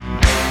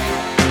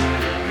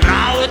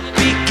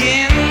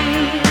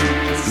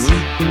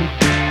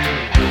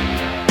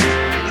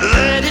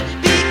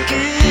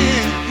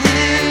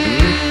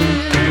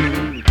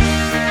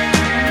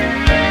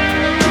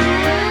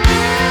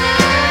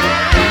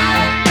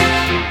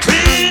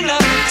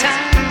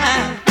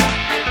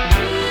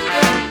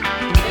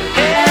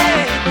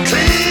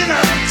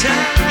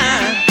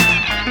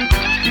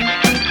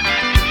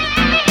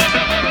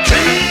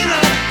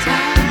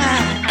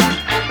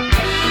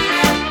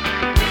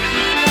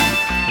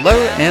Hello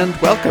and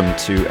welcome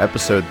to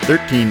episode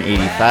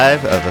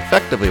 1385 of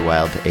Effectively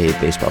Wild, a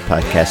baseball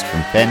podcast from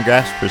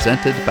Fangraphs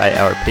presented by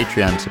our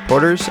Patreon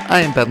supporters.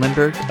 I am Ben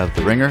Lindbergh of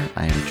The Ringer.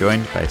 I am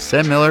joined by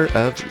Sam Miller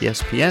of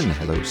ESPN.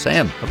 Hello,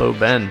 Sam. Hello,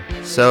 Ben.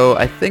 So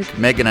I think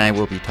Meg and I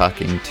will be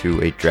talking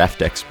to a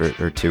draft expert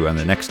or two on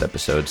the next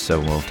episode, so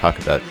we'll talk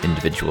about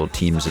individual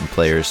teams and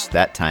players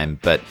that time.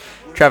 But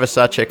Travis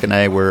Sawchik and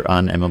I were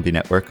on MLB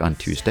Network on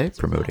Tuesday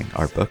promoting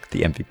our book,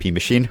 The MVP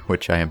Machine,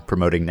 which I am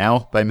promoting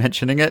now by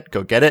mentioning it.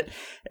 Go get it.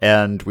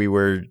 And we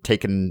were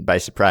taken by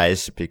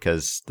surprise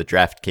because the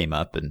draft came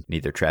up and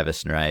neither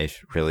Travis nor I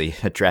really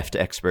a draft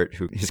expert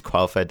who is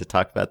qualified to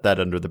talk about that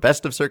under the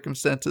best of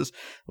circumstances,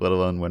 let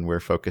alone when we're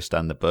focused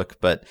on the book.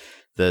 But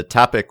the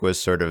topic was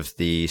sort of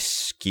the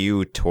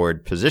skew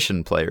toward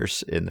position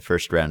players in the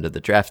first round of the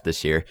draft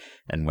this year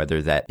and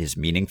whether that is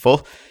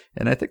meaningful.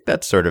 And I think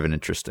that's sort of an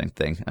interesting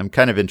thing. I'm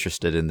kind of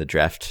interested in the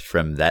draft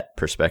from that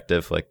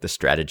perspective, like the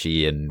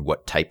strategy and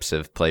what types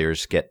of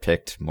players get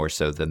picked more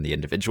so than the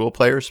individual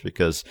players,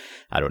 because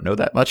I don't know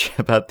that much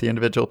about the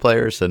individual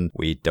players and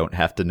we don't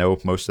have to know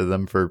most of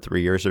them for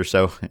 3 years or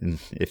so, and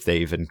if they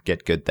even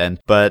get good then.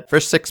 But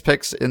first 6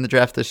 picks in the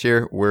draft this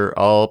year were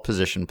all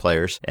position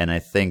players. And I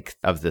think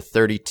of the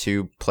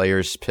 32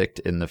 players picked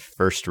in the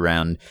first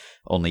round,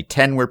 only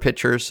 10 were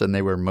pitchers, and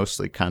they were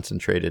mostly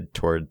concentrated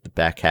toward the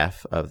back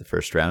half of the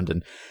first round.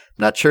 And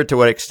I'm not sure to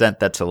what extent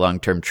that's a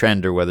long-term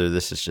trend or whether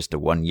this is just a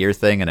one-year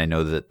thing. And I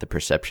know that the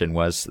perception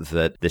was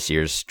that this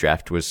year's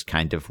draft was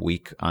kind of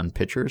weak on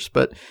pitchers,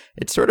 but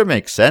it sort of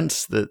makes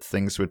sense that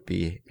things would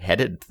be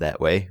headed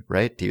that way,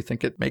 right? Do you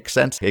think it makes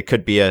sense? It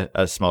could be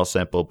a small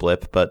sample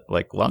blip, but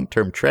like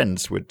long-term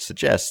trends would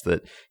suggest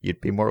that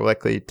you'd be more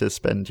likely to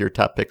spend your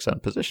top picks on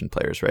position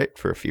players, right?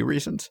 For a few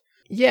reasons.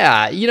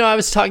 Yeah, I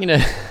was talking to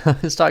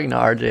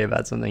RJ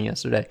about something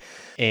yesterday,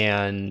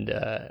 and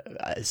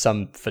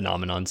some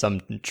phenomenon, some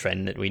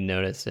trend that we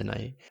noticed, and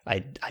I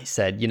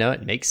said,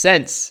 it makes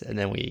sense, and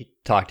then we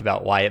talked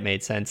about why it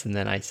made sense, and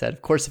then I said,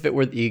 of course, if it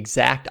were the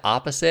exact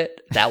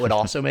opposite, that would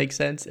also make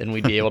sense, and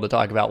we'd be able to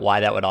talk about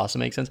why that would also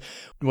make sense.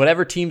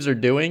 Whatever teams are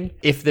doing,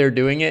 if they're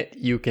doing it,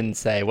 you can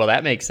say, well,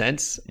 that makes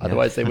sense. Yeah.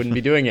 Otherwise, they wouldn't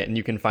be doing it, and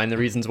you can find the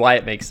reasons why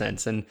it makes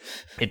sense, and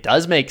it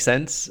does make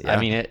sense. Yeah. I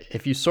mean,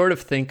 if you sort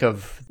of think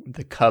of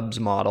the Cubs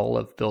model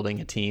of building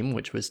a team,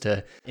 which was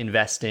to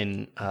invest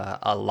in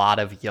a lot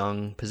of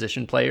young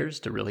position players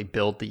to really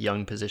build the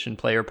young position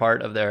player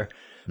part of their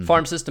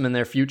farm system and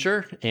their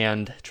future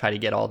and try to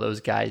get all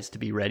those guys to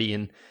be ready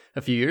in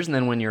a few years. And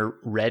then when you're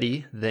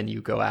ready, then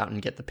you go out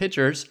and get the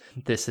pitchers.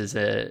 This is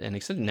an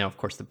extension. Now, of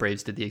course, the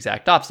Braves did the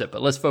exact opposite,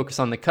 but let's focus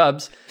on the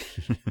Cubs,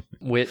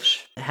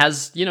 which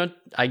has,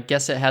 I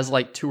guess it has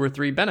like 2 or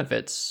 3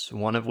 benefits.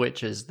 One of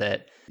which is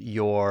that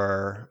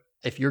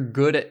if you're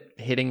good at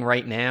hitting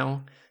right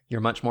now, you're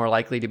much more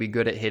likely to be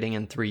good at hitting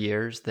in 3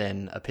 years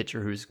than a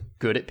pitcher who's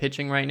good at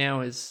pitching right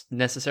now is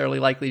necessarily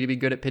likely to be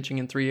good at pitching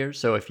in 3 years.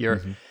 So if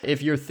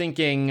you're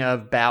thinking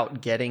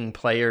about getting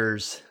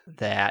players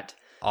that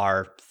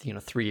are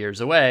 3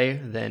 years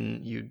away, then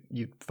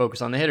you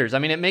focus on the hitters. I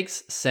mean, it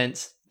makes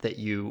sense that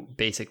you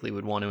basically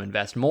would want to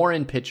invest more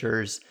in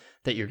pitchers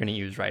that you're going to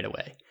use right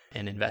away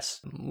and invest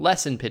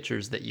less in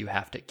pitchers that you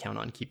have to count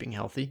on keeping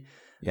healthy.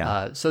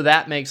 Yeah. So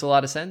that makes a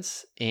lot of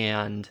sense,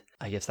 and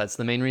I guess that's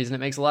the main reason it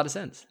makes a lot of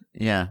sense.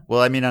 Yeah.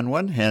 Well, I mean, on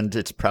one hand,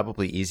 it's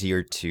probably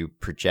easier to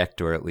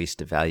project or at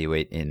least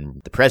evaluate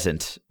in the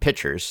present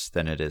pitchers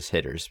than it is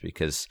hitters,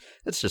 because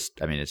it's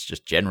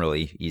just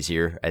generally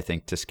easier, I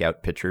think, to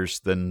scout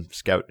pitchers than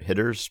scout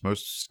hitters,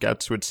 most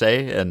scouts would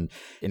say. And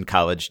in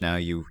college now,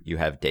 you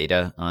have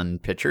data on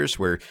pitchers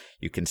where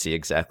you can see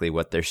exactly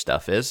what their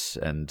stuff is,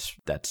 and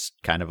that's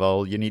kind of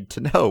all you need to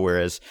know.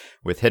 Whereas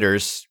with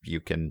hitters, you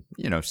can,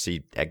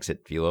 see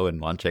exit velo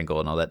and launch angle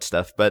and all that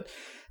stuff. But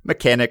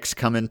mechanics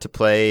come into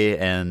play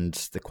and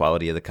the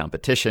quality of the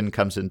competition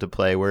comes into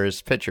play,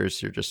 whereas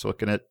pitchers, you're just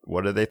looking at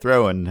what do they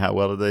throw and how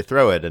well do they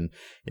throw it, and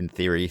in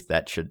theory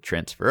that should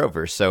transfer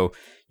over. So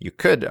you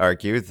could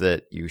argue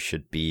that you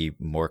should be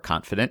more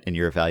confident in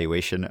your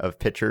evaluation of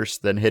pitchers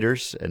than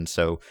hitters, and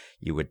so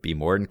you would be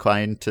more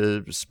inclined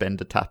to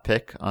spend a top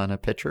pick on a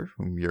pitcher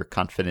whom you're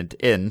confident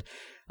in.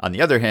 On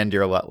the other hand,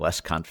 you're a lot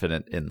less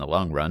confident in the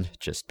long run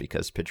just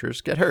because pitchers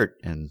get hurt,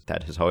 and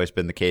that has always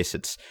been the case.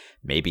 It's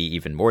maybe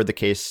even more the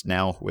case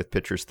now with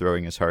pitchers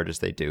throwing as hard as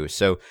they do.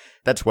 So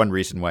that's one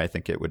reason why I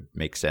think it would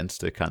make sense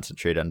to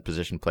concentrate on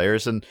position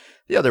players. And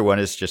the other one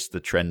is just the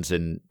trends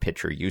in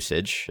pitcher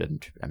usage.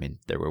 And I mean,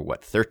 there were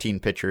 13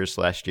 pitchers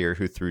last year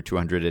who threw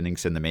 200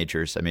 innings in the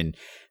majors. I mean,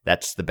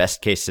 that's the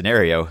best case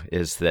scenario,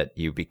 is that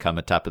you become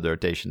a top of the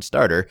rotation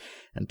starter,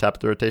 and top of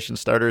the rotation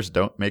starters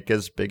don't make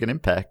as big an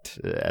impact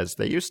as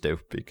they used to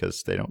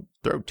because they don't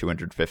throw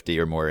 250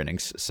 or more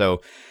innings.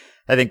 So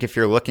I think if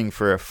you're looking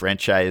for a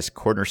franchise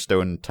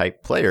cornerstone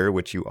type player,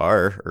 which you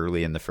are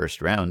early in the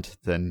first round,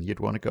 then you'd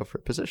want to go for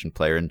a position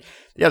player. And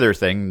the other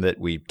thing that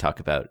we talk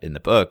about in the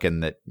book,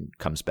 and that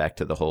comes back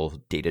to the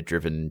whole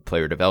data-driven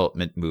player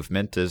development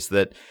movement, is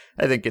that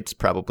I think it's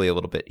probably a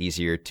little bit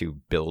easier to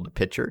build a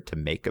pitcher, to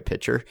make a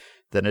pitcher,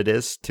 than it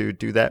is to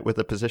do that with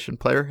a position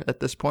player at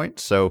this point.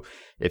 So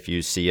if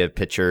you see a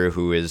pitcher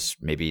who is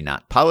maybe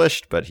not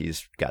polished, but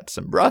he's got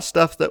some raw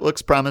stuff that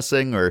looks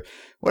promising or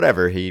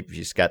whatever,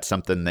 he's got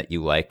something that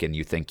you like and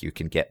you think you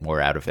can get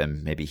more out of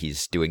him. Maybe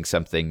he's doing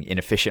something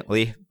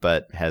inefficiently,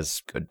 but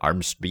has good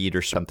arm speed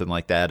or something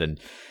like that. And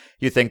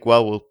you think,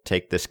 well, we'll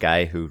take this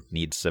guy who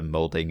needs some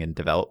molding and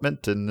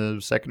development in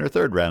the second or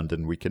third round,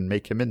 and we can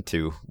make him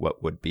into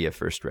what would be a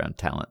first-round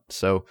talent.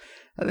 So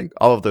I think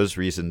all of those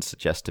reasons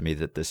suggest to me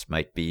that this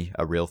might be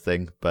a real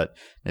thing, but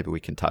maybe we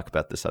can talk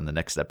about this on the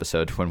next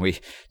episode when we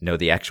know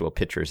the actual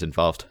pitchers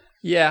involved.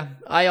 Yeah,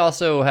 I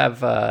also have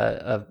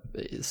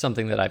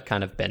something that I've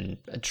kind of been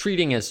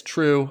treating as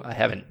true. I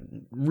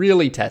haven't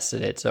really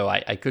tested it, so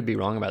I could be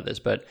wrong about this.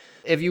 But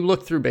if you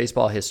look through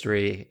baseball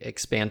history,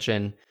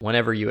 expansion,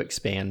 whenever you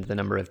expand the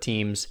number of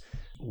teams,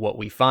 what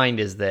we find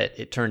is that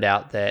it turned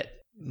out that,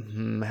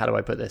 how do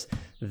I put this?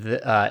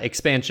 The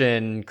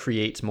expansion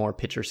creates more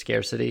pitcher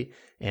scarcity.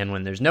 And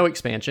when there's no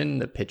expansion,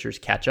 the pitchers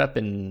catch up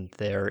and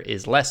there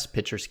is less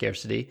pitcher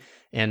scarcity.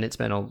 And it's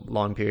been a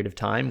long period of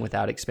time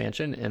without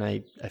expansion. And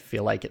I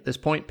feel like at this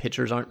point,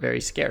 pitchers aren't very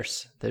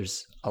scarce.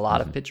 There's a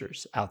lot of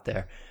pitchers out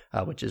there,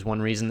 which is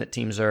one reason that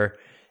teams are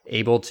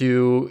able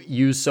to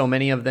use so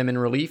many of them in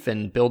relief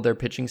and build their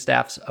pitching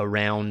staffs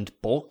around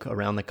bulk,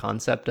 around the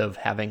concept of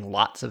having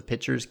lots of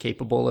pitchers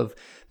capable of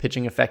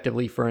pitching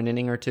effectively for an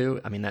inning or two.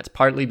 I mean, that's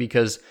partly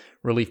because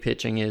relief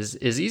pitching is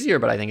easier,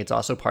 but I think it's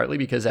also partly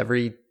because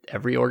every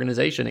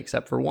organization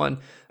except for one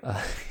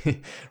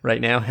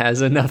right now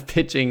has enough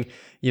pitching,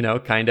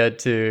 kind of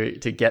to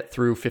get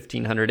through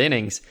 1,500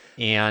 innings.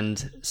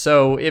 And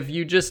so if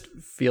you just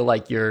feel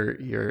like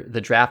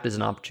the draft is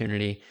an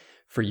opportunity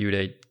for you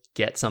to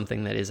get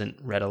something that isn't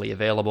readily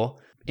available,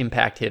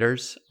 impact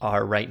hitters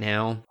are right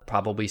now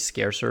probably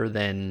scarcer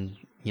than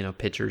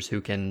pitchers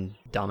who can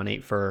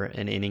dominate for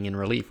an inning in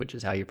relief, which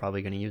is how you're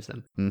probably going to use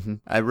them. Mm-hmm.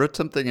 I wrote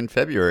something in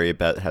February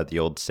about how the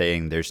old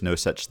saying, there's no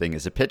such thing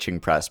as a pitching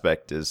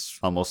prospect, is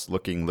almost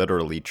looking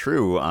literally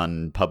true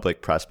on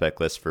public prospect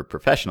lists for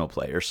professional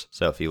players.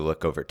 So if you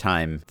look over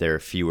time, there are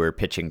fewer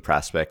pitching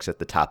prospects at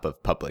the top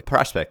of public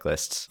prospect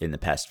lists in the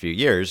past few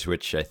years,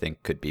 which I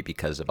think could be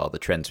because of all the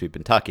trends we've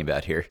been talking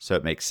about here. So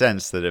it makes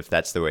sense that if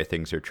that's the way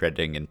things are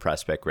trending in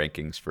prospect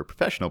rankings for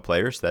professional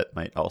players, that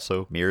might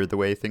also mirror the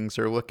way things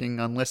are looking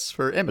on lists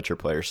for amateur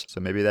players.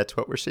 So maybe that's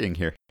what we're seeing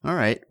here. All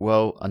right.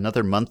 Well,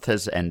 another month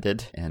has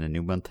ended and a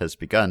new month has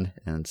begun.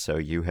 And so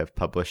you have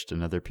published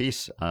another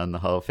piece on the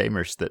Hall of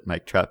Famers that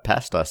Mike Trout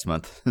passed last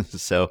month.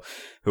 So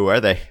who are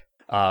they?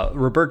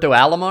 Roberto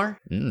Alomar.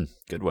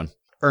 Good one.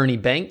 Ernie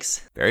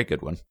Banks. Very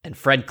good one. And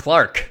Fred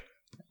Clark.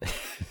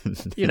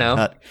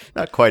 Not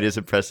quite as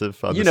impressive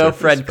on the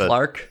surface, Fred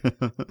Clark.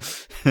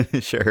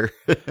 Sure.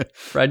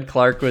 Fred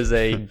Clark was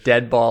a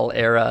dead ball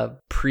era,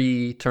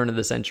 pre-turn of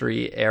the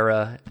century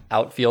era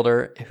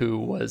outfielder who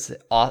was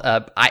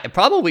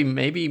probably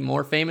maybe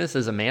more famous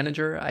as a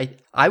manager.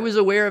 I was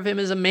aware of him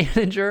as a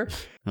manager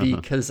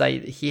because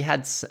he's on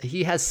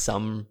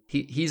some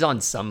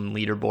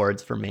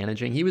leaderboards for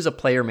managing. He was a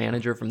player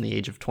manager from the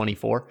age of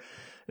 24.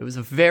 It was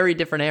a very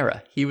different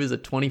era. He was a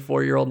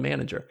 24-year-old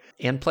manager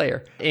and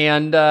player.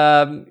 And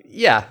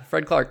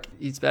Fred Clark.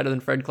 He's better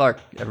than Fred Clark,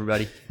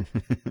 everybody.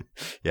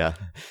 Yeah.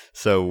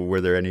 So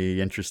were there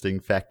any interesting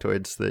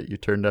factoids that you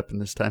turned up in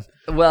this time?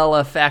 Well,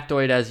 a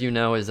factoid, as you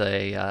know, is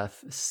a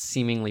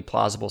seemingly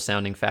plausible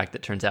sounding fact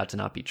that turns out to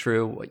not be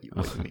true. What you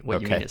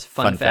mean is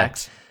fun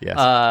facts. Yes.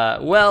 I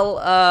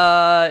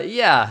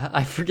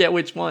forget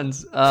which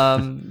ones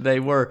they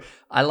were.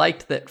 I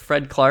liked that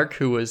Fred Clark,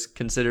 who was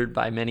considered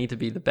by many to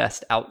be the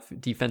best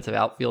defensive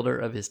outfielder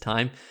of his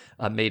time,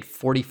 made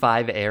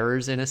 45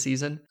 errors in a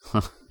season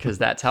because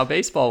that's how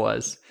baseball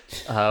was,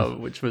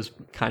 which was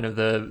kind of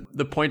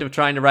the point of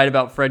trying to write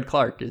about Fred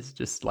Clark, is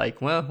just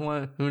like, well,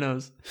 who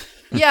knows?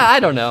 Yeah, I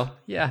don't know.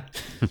 Yeah.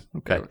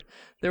 Okay.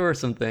 There were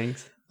some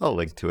things. I'll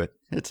link to it.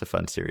 It's a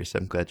fun series.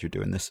 I'm glad you're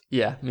doing this.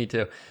 Yeah, me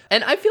too.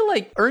 And I feel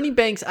like Ernie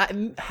Banks, I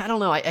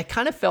don't know, I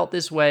kind of felt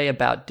this way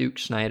about Duke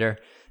Schneider,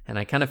 and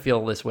I kind of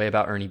feel this way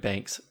about Ernie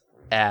Banks,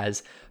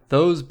 as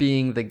those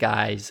being the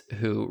guys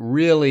who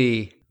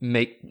really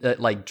make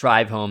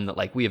drive home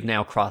that we have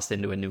now crossed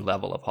into a new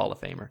level of Hall of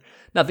Famer.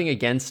 Nothing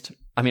against,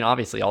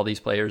 obviously all these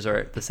players are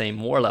at the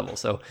same WAR level.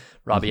 So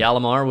Robbie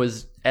Alomar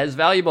was as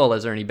valuable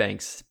as Ernie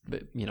Banks,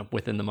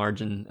 within the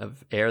margin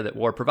of error that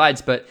WAR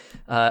provides. But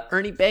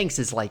Ernie Banks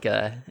is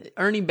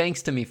Ernie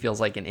Banks to me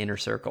feels like an inner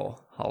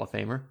circle Hall of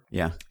Famer.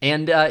 Yeah.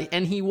 And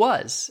he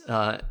was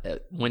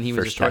when he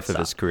was first half of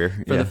his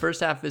career. For the first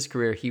half of his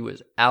career, he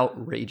was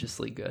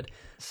outrageously good.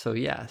 So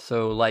yeah.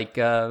 So here's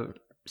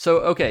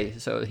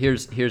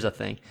a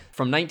thing.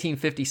 From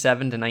 1957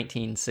 to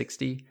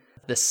 1960,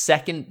 the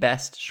second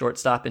best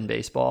shortstop in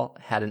baseball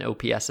had an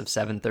OPS of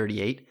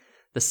 738.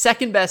 The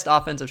second best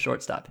offensive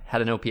shortstop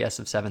had an OPS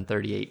of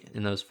 738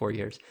 in those 4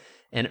 years.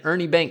 And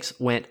Ernie Banks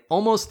went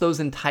almost those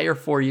entire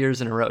 4 years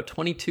in a row,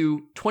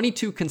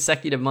 22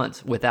 consecutive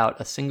months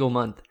without a single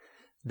month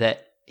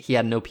that he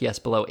had an OPS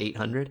below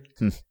 800.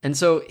 And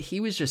so he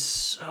was just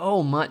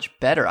so much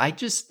better. I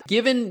just,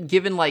 given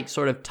like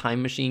sort of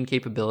time machine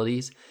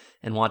capabilities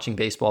and watching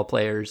baseball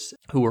players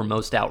who were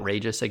most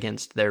outrageous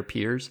against their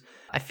peers,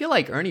 I feel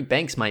like Ernie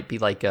Banks might be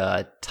like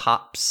a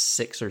top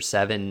 6 or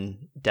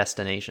 7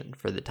 destination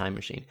for the time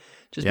machine.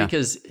 Just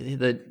because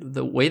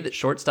the way that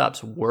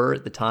shortstops were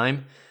at the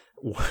time,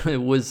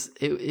 it was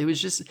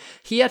just,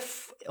 he had,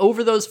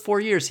 over those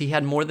 4 years, he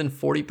had more than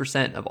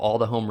 40% of all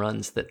the home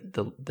runs that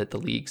the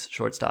league's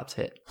shortstops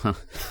hit. Huh.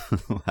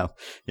 Wow.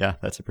 Yeah,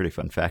 that's a pretty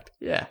fun fact.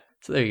 Yeah.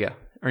 So there you go.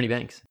 Ernie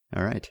Banks.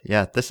 All right.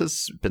 Yeah, this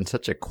has been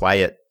such a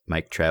quiet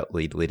Mike Trout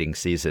leading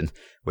season,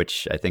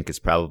 which I think is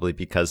probably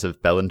because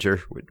of Bellinger.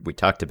 We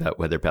talked about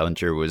whether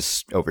Bellinger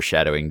was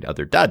overshadowing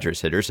other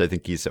Dodgers hitters. I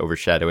think he's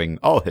overshadowing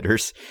all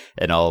hitters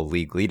and all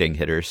league leading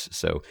hitters.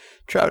 So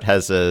Trout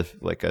has a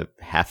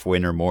half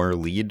win or more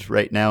lead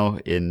right now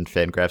in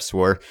Fangraphs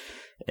WAR.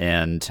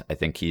 And I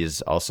think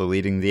he's also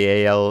leading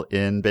the AL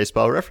in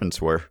Baseball Reference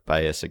WAR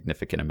by a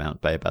significant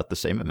amount, by about the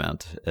same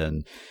amount.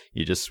 And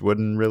you just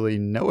wouldn't really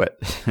know it,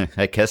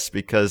 I guess,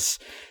 because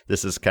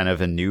this is kind of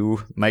a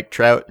new Mike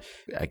Trout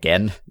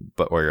again,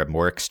 or a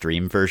more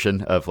extreme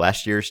version of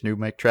last year's new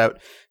Mike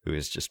Trout, who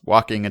is just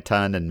walking a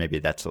ton. And maybe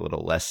that's a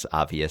little less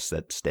obvious.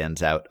 That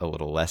stands out a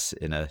little less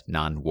in a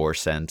non-WAR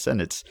sense.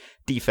 And it's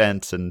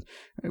defense. And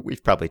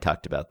we've probably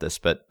talked about this,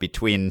 but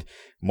between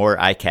more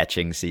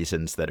eye-catching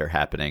seasons that are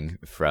happening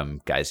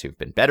from guys who've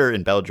been better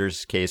in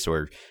Bellinger's case,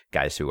 or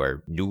guys who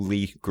are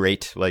newly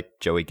great, like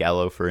Joey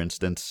Gallo, for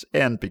instance,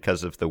 and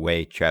because of the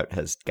way Trout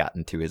has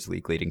gotten to his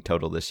league-leading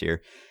total this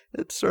year,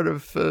 it's sort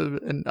of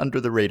an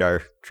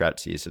under-the-radar Trout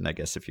season, I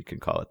guess, if you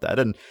could call it that.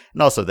 And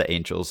also the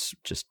Angels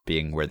just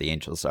being where the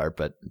Angels are,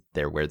 but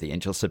they're where the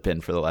Angels have been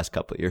for the last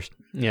couple of years.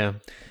 Yeah.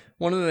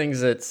 One of the things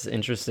that's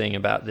interesting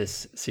about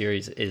this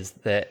series is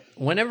that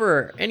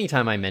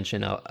anytime I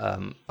mention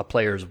a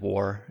player's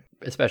WAR,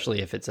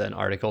 especially if it's an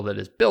article that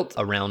is built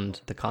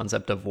around the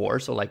concept of WAR,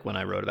 so like when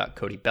I wrote about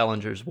Cody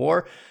Bellinger's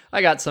WAR,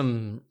 I got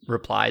some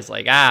replies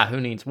like, who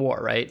needs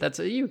WAR, right?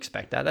 You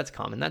expect that. That's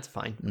common. That's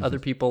fine. Mm-hmm. Other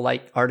people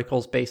like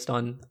articles based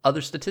on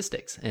other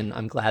statistics, and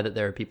I'm glad that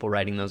there are people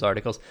writing those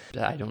articles.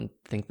 I don't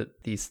think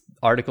that these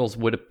articles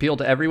would appeal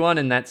to everyone,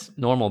 and that's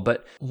normal.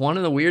 But one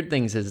of the weird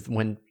things is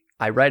when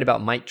I write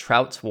about Mike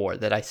Trout's WAR,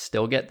 that I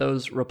still get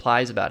those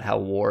replies about how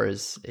WAR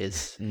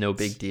is no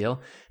big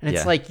deal. And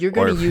it's like, you're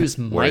going to use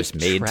Mike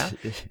Trout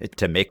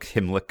to make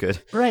him look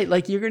good. Right.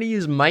 Like, you're going to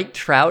use Mike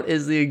Trout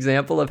as the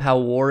example of how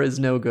WAR is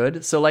no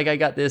good. So like, I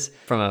got this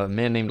from a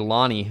man named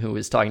Lonnie, who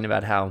was talking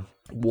about how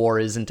WAR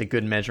isn't a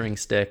good measuring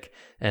stick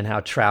and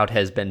how Trout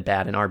has been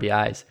bad in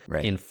RBIs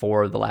in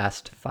 4 of the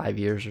last 5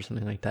 years or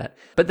something like that.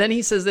 But then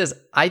he says this: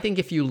 I think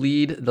if you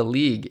lead the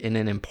league in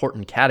an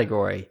important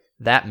category,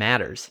 that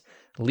matters.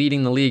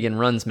 Leading the league in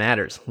runs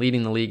matters.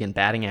 Leading the league in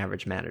batting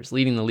average matters.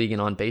 Leading the league in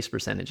on-base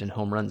percentage and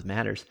home runs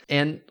matters.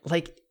 And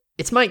like,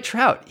 it's Mike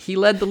Trout. He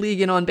led the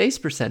league in on-base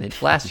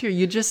percentage last year.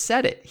 You just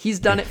said it. He's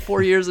done it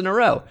 4 years in a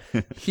row.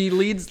 He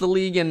leads the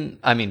league in,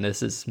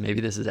 this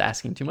is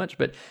asking too much,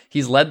 but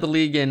he's led the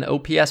league in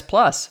OPS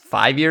plus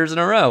 5 years in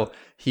a row.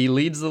 He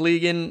leads the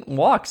league in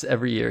walks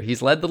every year.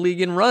 He's led the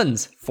league in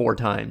runs 4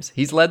 times.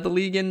 He's led the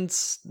league in,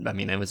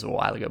 it was a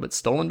while ago, but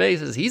stolen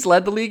bases. He's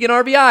led the league in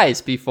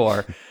RBIs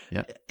before.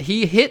 Yeah.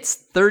 He hits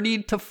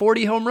 30 to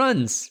 40 home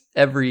runs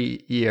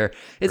every year.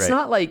 It's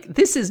not like,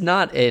 this is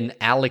not an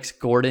Alex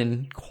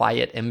Gordon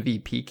quiet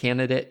MVP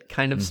candidate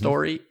kind of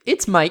story.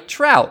 It's Mike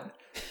Trout.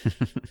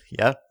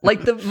 Yeah.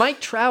 Like, the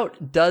Mike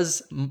Trout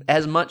does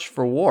as much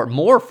for WAR,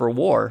 more for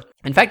WAR.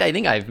 In fact, I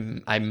think I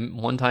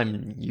one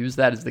time used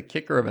that as the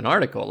kicker of an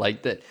article,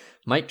 like that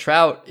Mike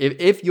Trout,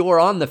 if you're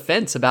on the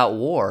fence about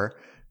WAR,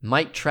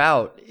 Mike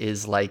Trout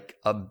is like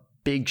a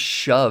big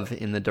shove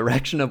in the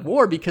direction of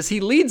WAR because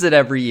he leads it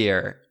every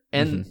year.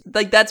 And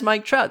like, that's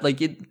Mike Trout.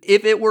 Like,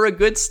 if it were a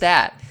good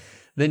stat,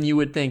 then you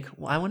would think,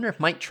 well, I wonder if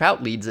Mike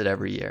Trout leads it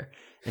every year.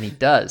 And he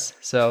does.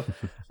 So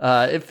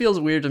it feels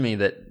weird to me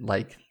that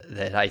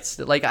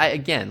I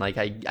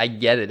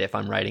get it if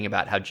I'm writing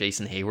about how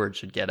Jason Hayward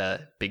should get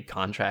a big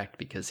contract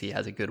because he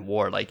has a good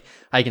WAR. Like,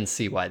 I can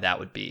see why that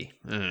would be.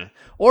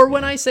 Or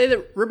when I say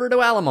that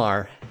Roberto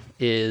Alomar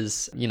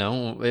is,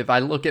 if I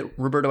look at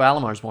Roberto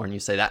Alomar's WAR and you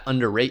say that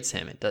underrates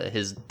him,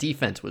 his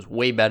defense was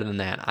way better than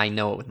that. I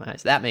know it with my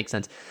eyes. That makes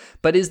sense.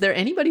 But is there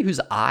anybody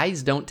whose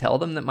eyes don't tell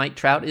them that Mike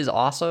Trout is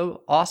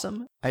also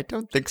awesome? I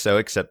don't think so,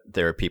 except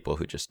there are people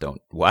who just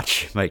don't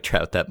watch Mike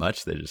Trout that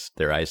much.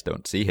 Their eyes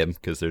don't see him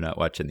because they're not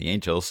watching the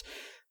Angels.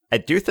 I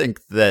do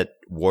think that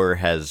WAR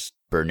has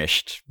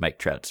burnished Mike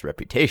Trout's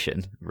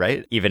reputation,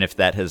 right? Even if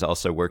that has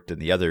also worked in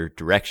the other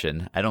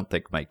direction, I don't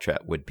think Mike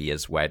Trout would be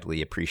as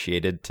widely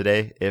appreciated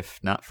today if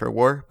not for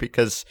WAR,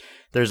 because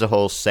there's a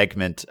whole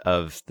segment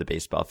of the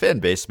baseball fan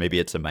base, maybe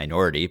it's a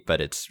minority,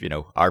 but it's,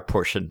 our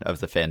portion of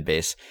the fan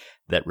base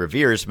that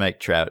reveres Mike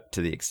Trout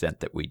to the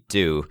extent that we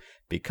do,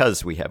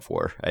 because we have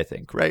WAR, I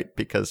think, right?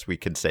 Because we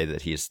can say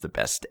that he's the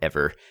best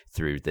ever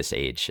through this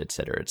age, et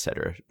cetera, et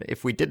cetera.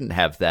 If we didn't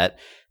have that,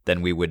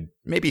 then we would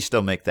maybe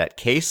still make that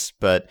case,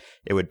 but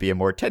it would be a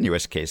more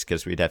tenuous case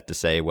because we'd have to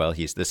say, well,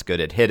 he's this good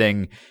at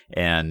hitting,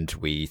 and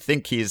we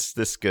think he's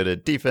this good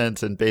at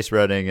defense and base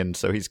running, and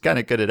so he's kind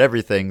of good at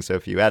everything. So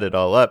if you add it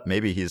all up,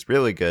 maybe he's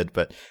really good,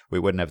 but we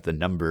wouldn't have the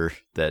number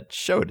that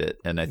showed it.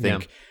 And I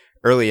think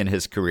early in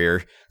his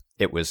career,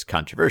 it was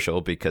controversial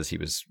because he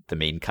was the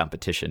main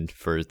competition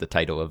for the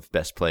title of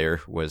best player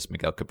was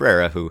Miguel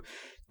Cabrera, who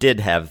did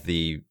have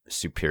the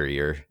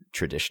superior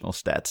traditional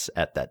stats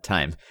at that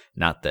time.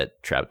 Not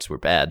that Trout's were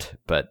bad,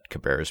 but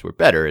Cabrera's were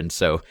better. And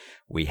so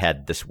we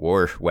had this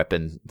WAR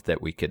weapon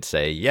that we could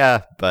say,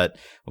 yeah, but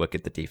look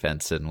at the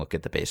defense and look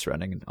at the base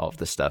running and all of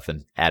this stuff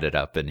and add it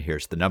up. And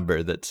here's the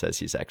number that says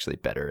he's actually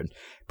better. And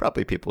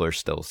probably people are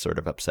still sort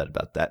of upset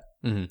about that.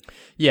 Mm-hmm.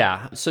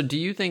 Yeah. So do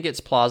you think it's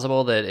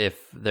plausible that if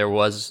there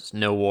was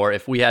no WAR,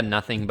 if we had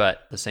nothing but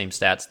the same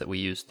stats that we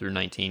used through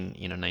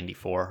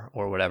 1994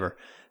 or whatever,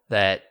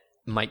 that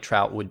Mike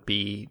Trout would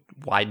be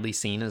widely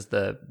seen as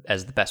the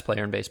best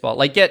player in baseball?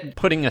 Like,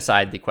 putting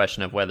aside the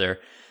question of whether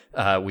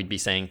we'd be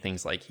saying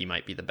things like he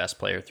might be the best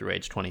player through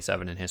age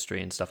 27 in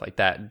history and stuff like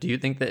that. Do you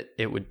think that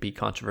it would be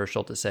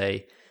controversial to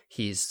say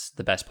he's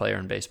the best player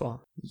in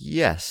baseball?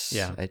 Yes.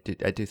 Yeah.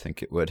 I do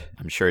think it would.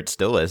 I'm sure it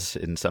still is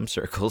in some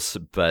circles,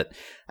 but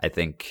I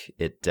think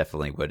it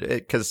definitely would.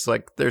 Because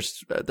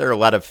there are a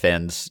lot of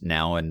fans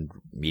now and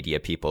media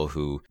people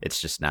who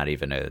it's just not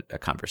even a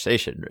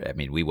conversation. I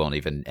mean, we won't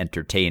even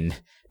entertain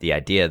the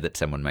idea that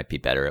someone might be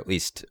better, at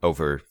least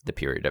over the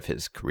period of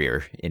his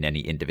career. In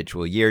any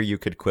individual year, you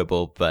could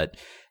quibble, but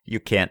you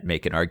can't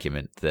make an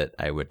argument that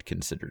I would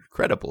consider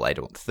credible. I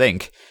don't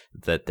think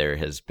that there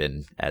has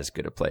been as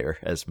good a player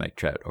as Mike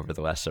Trout over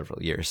the last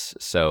several years.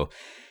 So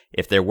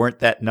if there weren't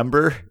that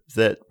number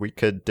that we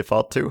could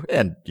default to,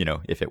 and,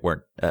 if it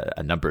weren't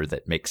a number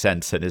that makes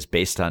sense and is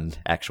based on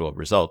actual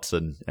results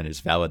and is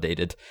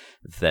validated,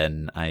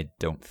 then I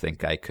don't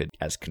think I could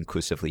as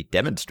conclusively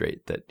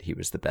demonstrate that he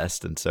was the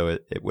best. And so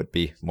it would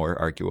be more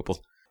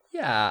arguable.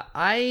 Yeah,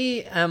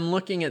 I am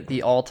looking at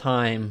the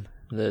all-time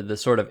the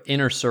sort of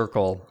inner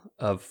circle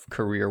of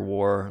career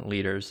WAR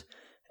leaders.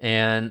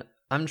 And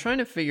I'm trying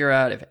to figure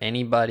out if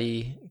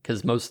anybody,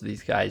 because most of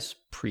these guys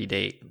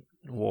predate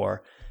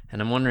WAR,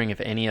 and I'm wondering if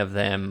any of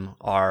them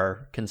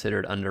are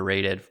considered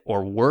underrated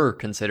or were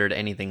considered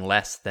anything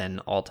less than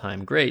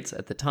all-time greats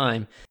at the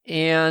time.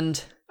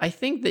 And I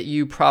think that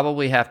you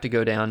probably have to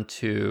go down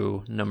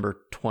to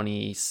number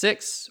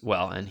 26.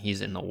 Well, and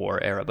he's in the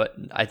WAR era, but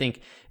I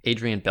think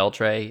Adrian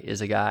Beltre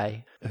is a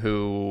guy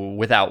who,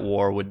 without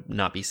WAR, would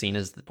not be seen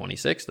as the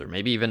 26th or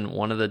maybe even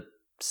one of the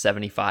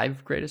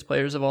 75 greatest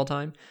players of all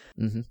time.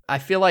 Mm-hmm. I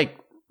feel like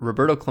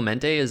Roberto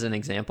Clemente is an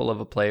example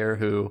of a player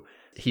who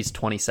he's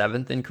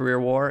 27th in career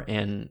WAR,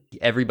 and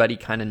everybody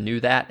kind of knew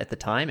that at the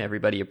time.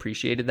 Everybody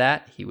appreciated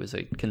that. He was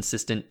a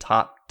consistent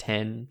top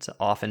 10 to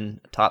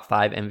often top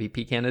 5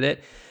 MVP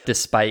candidate,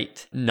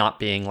 despite not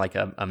being like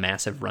a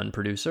massive run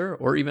producer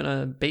or even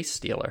a base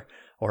stealer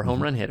or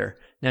home run hitter.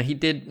 Now, he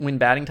did win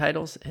batting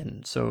titles,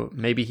 and so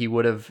maybe he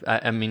would have,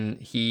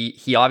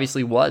 he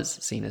obviously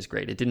was seen as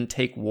great. It didn't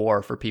take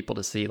WAR for people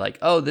to see like,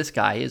 oh, this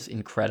guy is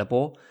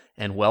incredible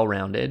and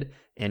well-rounded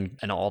and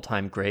an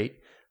all-time great.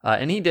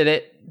 And he did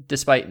it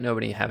despite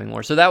nobody having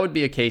WAR. So that would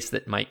be a case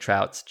that Mike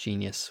Trout's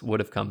genius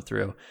would have come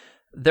through.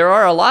 There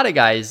are a lot of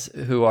guys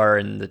who are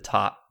in the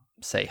top,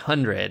 say,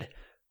 100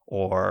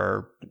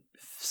 or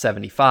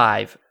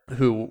 75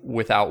 who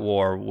without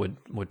WAR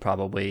would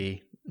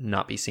probably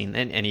not be seen,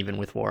 and even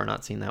with WAR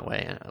not seen that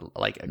way.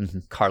 Like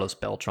Carlos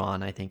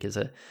Beltran, I think, is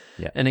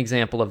an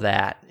example of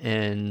that,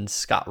 and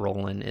Scott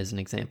Rowland is an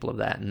example of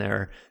that, and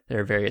there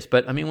are various.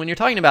 But I mean, when you're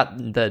talking about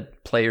the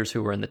players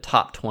who were in the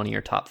top 20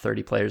 or top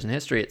 30 players in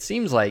history, it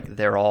seems like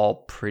they're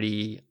all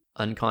pretty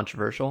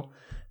uncontroversial,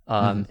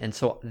 and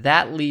so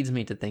that leads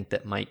me to think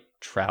that Mike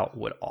Trout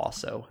would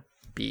also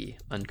be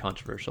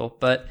uncontroversial.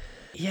 But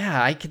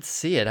yeah, I could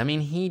see it. I mean,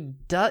 he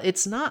does.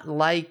 It's not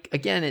like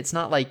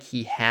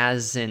he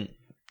hasn't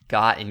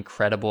got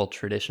incredible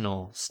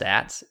traditional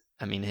stats.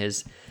 I mean,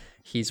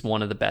 he's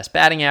one of the best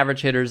batting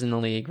average hitters in the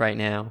league right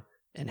now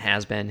and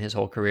has been his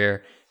whole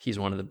career. He's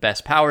one of the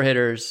best power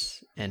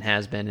hitters and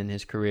has been in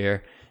his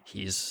career.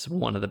 He's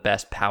one of the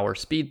best power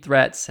speed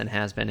threats and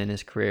has been in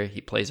his career.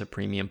 He plays a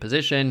premium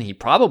position. He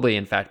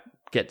probably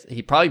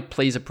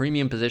plays a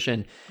premium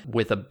position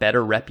with a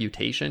better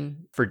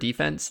reputation for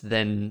defense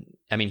than,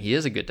 I mean, he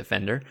is a good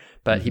defender,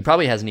 but he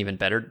probably has an even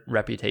better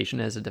reputation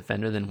as a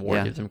defender than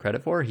WAR gives him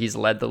credit for. He's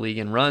led the league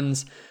in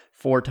runs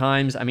 4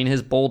 times. I mean,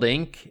 his bold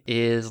ink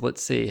is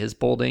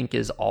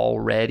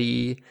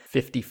already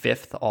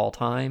 55th all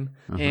time.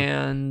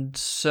 And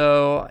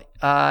so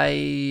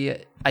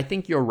I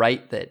think you're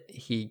right that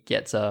he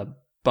gets a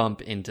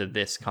bump into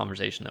this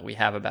conversation that we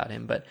have about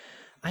him, but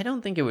I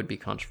don't think it would be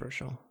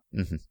controversial.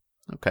 Mm-hmm.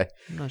 Okay.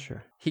 I'm not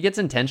sure. He gets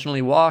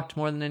intentionally walked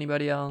more than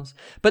anybody else.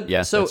 But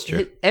yeah, so that's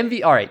true.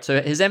 All right.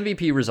 So his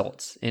MVP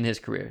results in his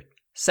career: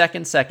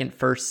 second,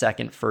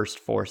 first,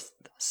 fourth,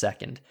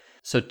 second.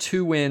 So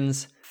 2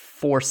 wins,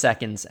 4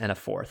 seconds, and a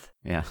 4th.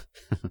 Yeah,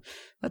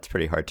 that's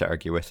pretty hard to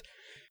argue with.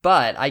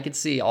 But I could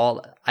see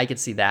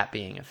that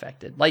being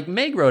affected. Like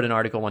Meg wrote an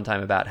article one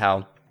time about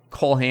how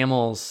Cole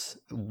Hamels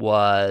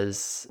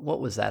was, what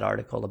was that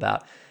article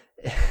about?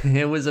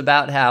 It was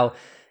about how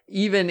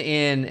even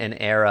in an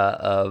era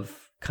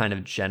of kind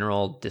of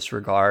general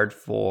disregard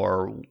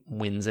for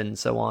wins and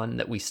so on,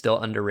 that we still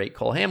underrate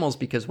Cole Hamels,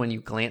 because when you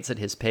glance at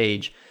his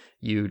page,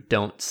 you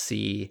don't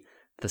see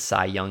the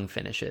Cy Young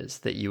finishes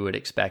that you would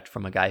expect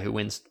from a guy who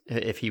wins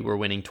if he were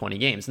winning 20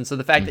 games. And so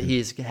the fact that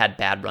he's had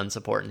bad run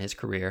support in his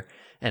career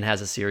and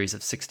has a series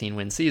of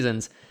 16-win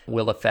seasons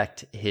will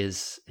affect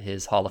his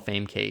Hall of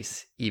Fame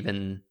case,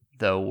 even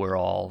though we're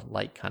all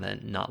like kind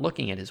of not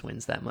looking at his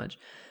wins that much.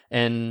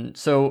 And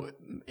so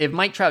if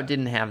Mike Trout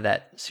didn't have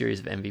that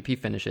series of MVP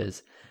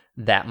finishes,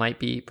 that might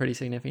be pretty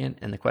significant.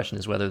 And the question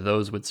is whether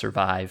those would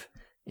survive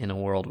in a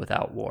world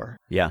without WAR.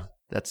 Yeah,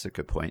 that's a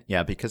good point.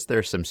 Yeah, because there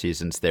are some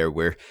seasons there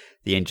where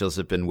the Angels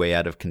have been way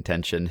out of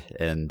contention,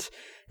 and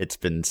it's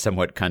been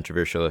somewhat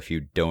controversial if you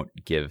don't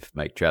give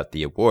Mike Trout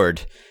the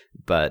award.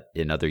 But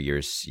in other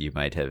years, you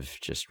might have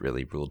just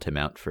really ruled him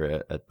out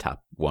for a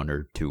top 1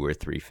 or 2 or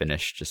 3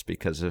 finish just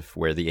because of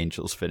where the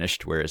Angels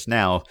finished. Whereas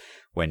now,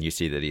 when you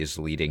see that he's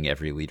leading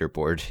every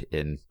leaderboard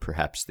in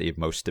perhaps the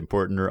most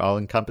important or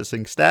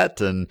all-encompassing stat,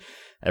 and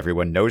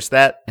everyone knows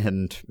that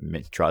and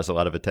draws a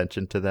lot of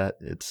attention to that,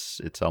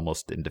 it's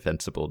almost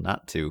indefensible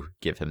not to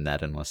give him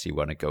that unless you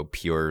want to go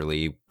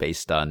purely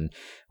based on,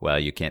 well,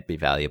 you can't be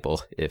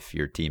valuable if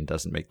your team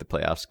doesn't make the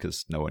playoffs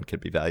because no one can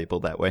be valuable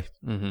that way.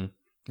 Mm-hmm.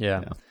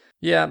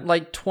 Yeah,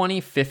 like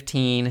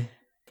 2015,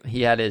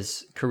 he had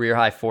his career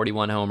high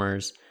 41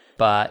 homers,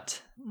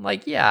 but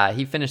like, yeah,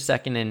 he finished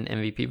second in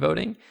MVP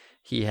voting.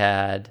 He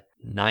had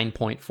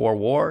 9.4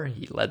 WAR.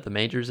 He led the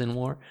majors in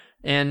WAR.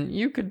 And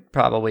you could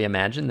probably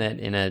imagine that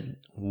in a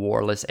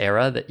WAR-less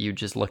era that you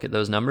just look at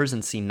those numbers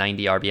and see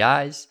 90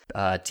 RBIs,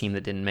 a team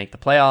that didn't make the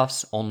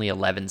playoffs, only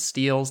 11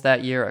 steals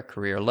that year, a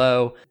career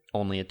low,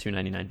 only a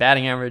 299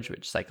 batting average,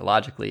 which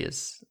psychologically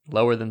is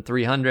lower than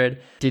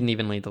 300, didn't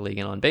even lead the league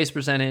in on-base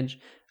percentage,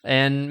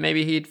 and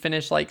maybe he'd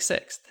finish like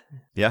 6th.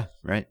 Yeah,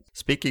 right.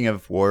 Speaking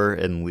of WAR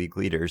and league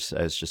leaders,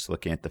 I was just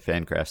looking at the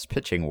Fangraphs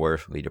pitching WAR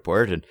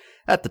leaderboard, and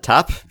at the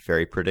top,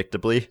 very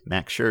predictably,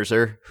 Max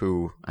Scherzer,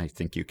 who I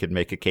think you could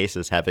make a case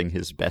as having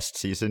his best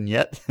season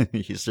yet.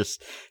 He's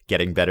just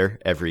getting better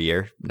every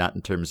year, not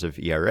in terms of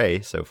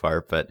ERA so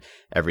far, but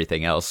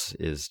everything else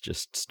is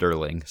just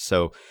sterling.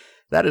 So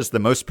that is the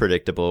most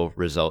predictable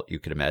result you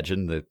could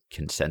imagine. The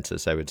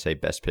consensus, I would say,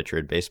 best pitcher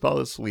in baseball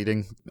is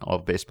leading all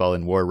of baseball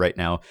in WAR right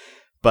now.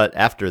 But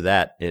after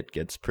that, it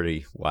gets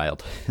pretty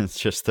wild. It's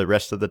just the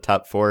rest of the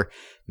top 4,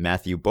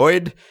 Matthew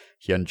Boyd,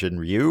 Hyunjin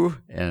Ryu,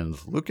 and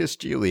Lucas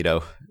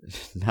Giolito.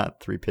 Not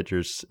 3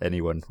 pitchers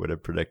anyone would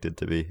have predicted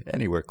to be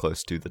anywhere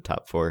close to the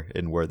top 4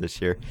 in WAR this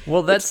year.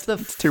 Well, that's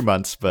it's 2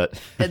 months, but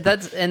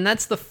that's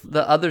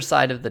the other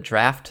side of the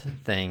draft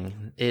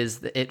thing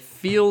is that it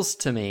feels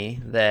to me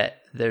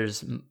that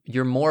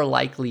you're more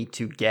likely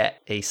to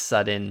get a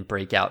sudden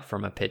breakout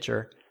from a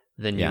pitcher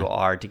than you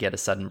are to get a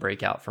sudden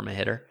breakout from a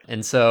hitter.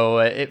 And so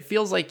it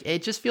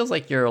just feels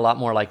like you're a lot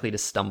more likely to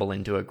stumble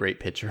into a great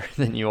pitcher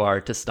than you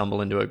are to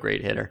stumble into a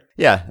great hitter.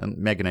 Yeah, and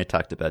Meg and I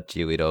talked about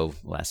Giolito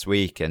last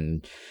week,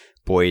 and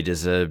Boyd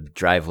is a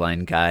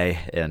driveline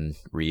guy, and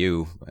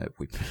Ryu,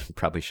 we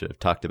probably should have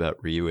talked about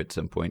Ryu at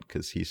some point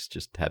because he's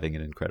just having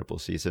an incredible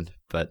season.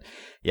 But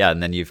yeah,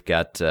 and then you've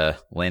got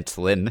Lance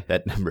Lynn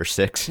at number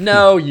 6.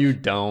 No, you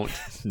don't.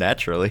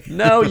 Naturally.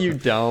 No, you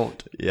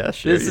don't. Yeah,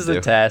 sure. This is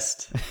a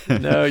test.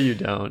 No, you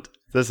don't.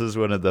 This is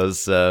one of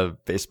those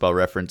Baseball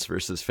Reference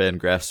versus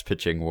Fangraphs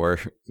pitching WAR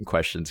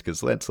questions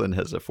because Lance Lynn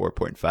has a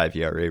 4.5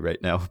 ERA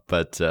right now,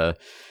 but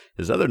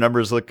his other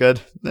numbers look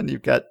good. Then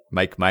you've got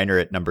Mike Minor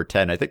at number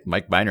 10. I think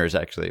Mike Minor is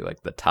actually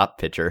like the top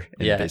pitcher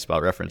in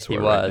Baseball Reference. He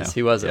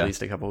was at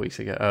least a couple weeks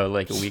ago. Oh,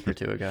 like a week or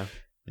 2 ago.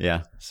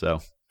 Yeah. So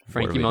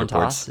Frankie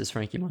Montas, is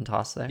Frankie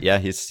Montas there? Yeah,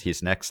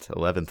 he's next,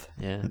 11th.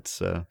 Yeah,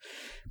 it's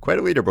quite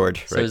a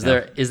leaderboard. So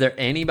right is there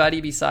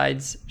anybody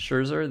besides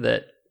Scherzer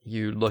that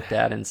you looked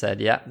at and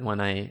said, yeah,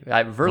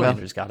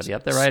 Verlander's got to be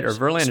up there, right? Or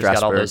Verlander's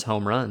got all those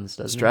home runs,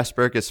 doesn't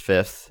Strasburg is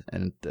 5th,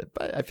 and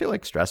I feel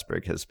like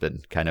Strasburg has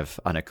been kind of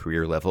on a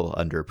career level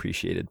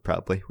underappreciated,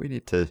 probably. We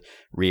need to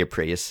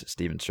reappraise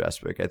Steven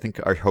Strasburg. I think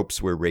our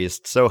hopes were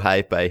raised so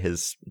high by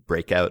his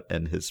breakout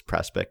and his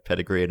prospect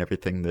pedigree and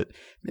everything that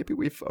maybe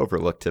we've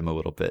overlooked him a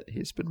little bit.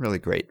 He's been really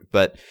great.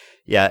 But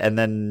yeah, and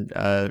then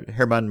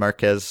German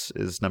Marquez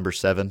is number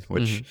 7,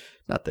 which...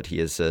 Not that he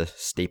is a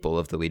staple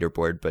of the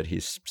leaderboard, but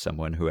he's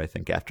someone who I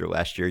think after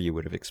last year you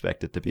would have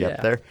expected to be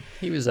up there.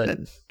 He was a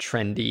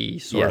trendy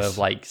sort of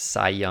like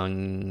Cy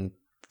Young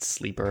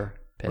sleeper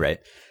pick. Right.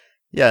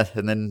 Yeah,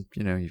 and then,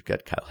 you've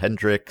got Kyle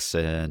Hendricks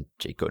and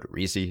Jake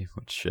Odorizzi,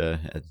 which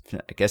I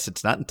guess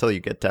it's not until you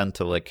get down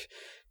to like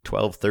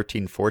 12,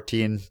 13,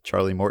 14,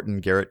 Charlie Morton,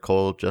 Garrett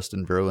Cole,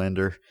 Justin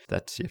Verlander. You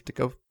have to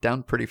go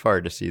down pretty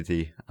far to see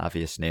the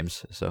obvious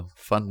names. So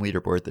fun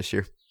leaderboard this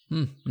year.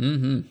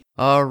 Mm-hmm.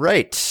 All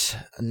right.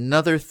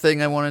 Another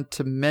thing I wanted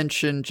to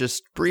mention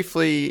just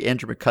briefly,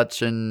 Andrew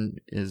McCutchen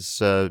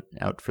is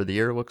out for the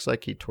year. Looks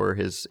like he tore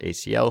his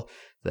ACL.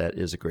 That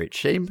is a great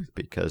shame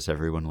because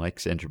everyone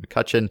likes Andrew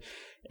McCutchen.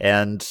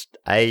 And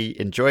I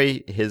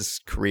enjoy his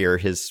career,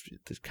 his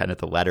kind of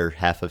the latter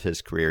half of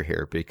his career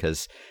here,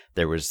 because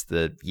there was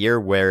the year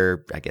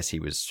where I guess he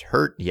was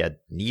hurt. He had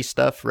knee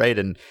stuff, right?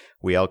 And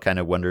we all kind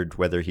of wondered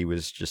whether he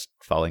was just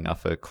falling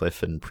off a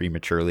cliff and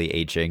prematurely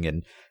aging.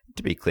 And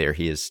to be clear,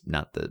 he is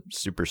not the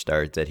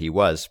superstar that he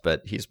was,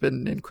 but he's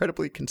been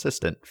incredibly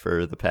consistent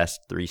for the past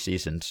 3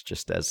 seasons,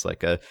 just as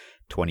like a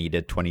 20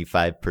 to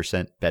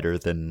 25% better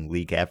than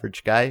league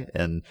average guy.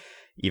 And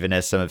even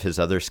as some of his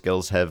other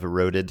skills have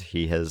eroded,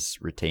 he has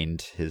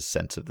retained his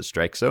sense of the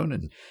strike zone,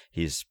 and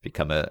he's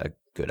become a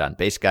good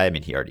on-base guy. I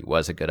mean, he already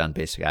was a good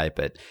on-base guy,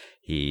 but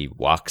he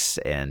walks,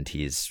 and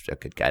he's a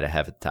good guy to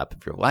have at the top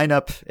of your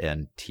lineup,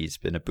 and he's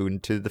been a boon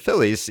to the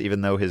Phillies,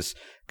 even though his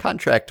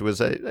contract was,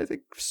 I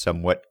think,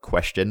 somewhat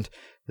questioned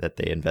that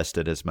they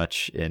invested as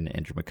much in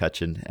Andrew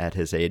McCutchen at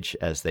his age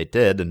as they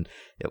did, and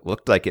it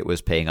looked like it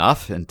was paying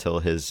off until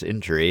his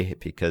injury,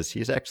 because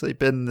he's actually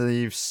been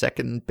the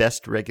second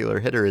best regular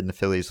hitter in the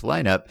Phillies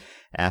lineup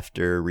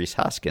after Rhys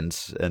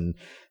Hoskins, and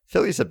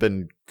Phillies have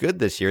been good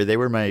this year. They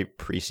were my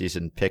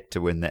preseason pick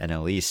to win the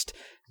NL East,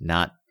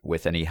 not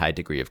with any high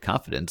degree of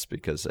confidence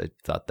because I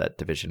thought that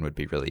division would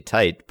be really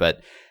tight,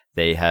 but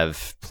they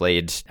have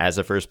played as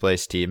a first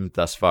place team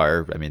thus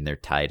far. I mean, they're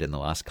tied in the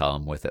loss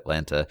column with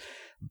Atlanta,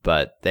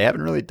 but they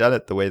haven't really done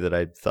it the way that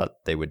I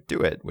thought they would do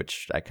it,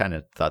 which I kind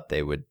of thought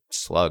they would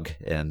slug,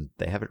 and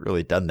they haven't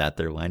really done that.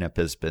 Their lineup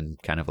has been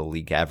kind of a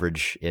league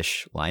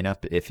average-ish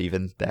lineup, if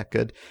even that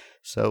good.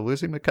 So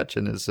losing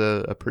McCutchen is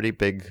a pretty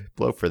big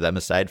blow for them,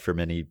 aside from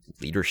any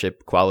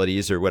leadership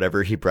qualities or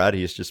whatever he brought.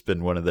 He's just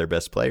been one of their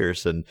best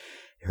players, and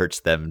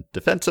hurts them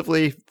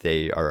defensively.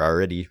 They are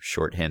already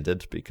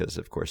shorthanded because,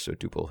 of course,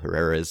 Odubel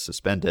Herrera is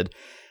suspended.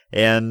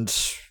 And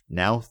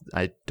now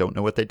I don't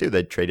know what they do.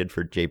 They traded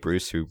for Jay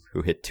Bruce, who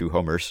hit 2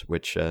 homers,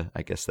 which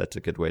I guess that's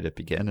a good way to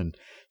begin. And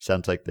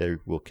sounds like they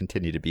will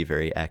continue to be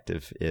very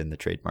active in the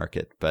trade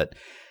market. But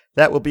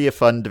that will be a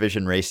fun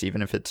division race,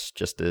 even if it's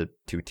just a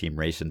 2-team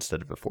race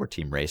instead of a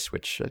 4-team race,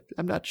 which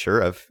I'm not sure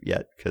of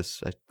yet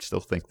because I still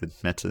think the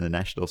Mets and the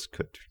Nationals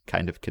could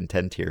kind of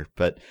contend here.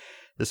 But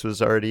this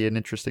was already an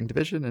interesting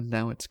division, and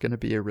now it's going to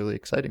be a really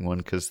exciting one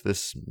because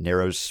this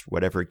narrows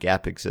whatever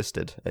gap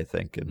existed, I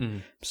think. And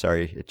I'm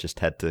sorry, it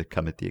just had to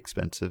come at the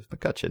expense of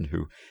McCutchen,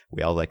 who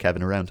we all like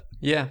having around.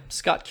 Yeah,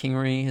 Scott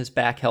Kingery is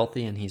back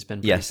healthy, and he's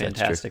been pretty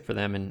fantastic for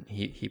them, and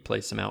he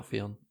plays some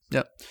outfield.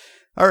 Yep.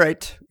 All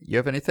right. You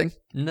have anything?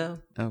 No.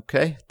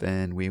 Okay,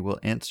 then we will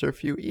answer a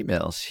few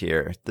emails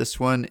here. This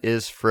one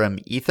is from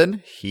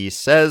Ethan. He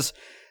says,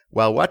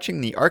 while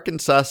watching the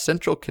Arkansas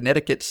Central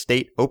Connecticut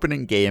State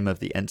opening game of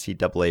the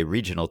NCAA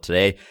Regional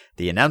today,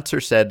 the announcer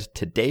said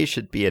today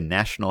should be a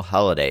national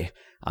holiday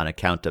on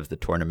account of the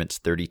tournament's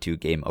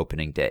 32-game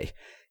opening day.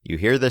 You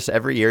hear this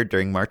every year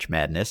during March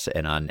Madness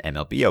and on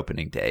MLB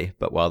opening day,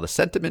 but while the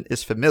sentiment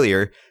is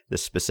familiar, the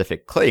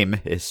specific claim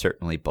is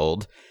certainly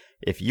bold.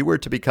 If you were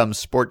to become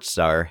sports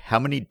star, how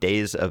many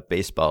days of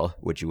baseball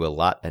would you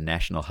allot a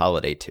national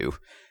holiday to?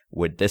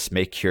 Would this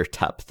make your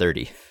top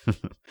 30?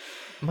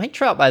 Mike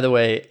Trout, by the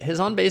way, his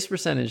on-base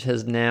percentage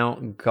has now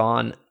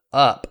gone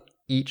up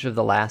each of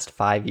the last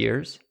 5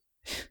 years.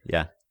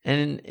 Yeah.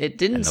 And it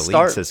didn't and the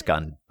start... leagues has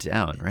gone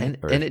down, right?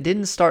 And it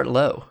didn't start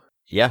low.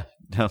 Yeah,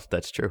 no,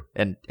 that's true.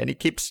 And he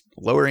keeps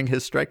lowering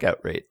his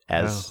strikeout rate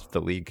as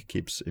the league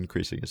keeps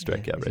increasing his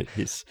strikeout rate.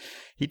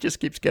 He just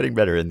keeps getting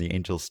better, and the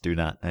Angels do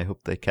not. I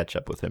hope they catch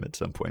up with him at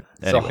some point.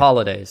 Anyway. So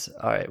holidays.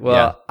 All right.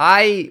 Well,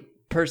 I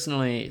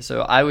personally,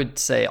 so I would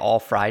say all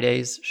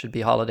Fridays should be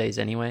holidays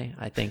anyway.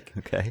 I think,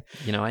 okay.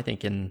 I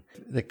think in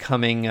the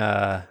coming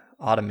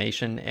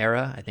automation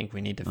era, I think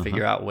we need to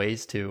figure out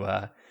ways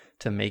to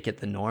make it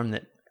the norm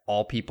that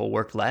all people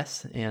work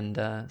less.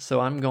 And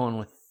so I'm going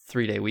with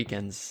 3-day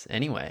weekends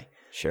anyway.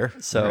 Sure.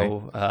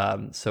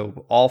 So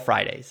so all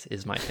Fridays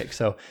is my pick.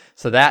 So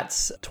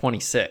that's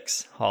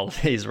 26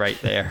 holidays right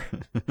there.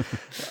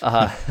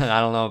 I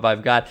don't know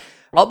if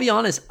I'll be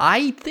honest,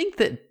 I think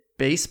that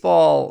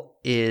baseball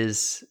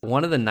is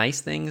one of the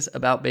nice things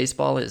about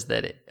baseball is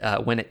that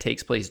when it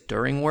takes place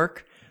during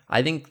work,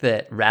 I think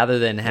that rather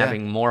than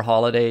having more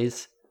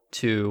holidays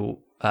to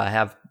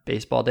have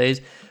baseball days,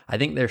 I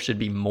think there should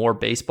be more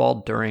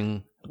baseball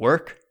during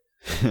work.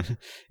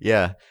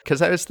 Yeah,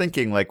 because I was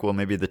thinking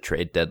maybe the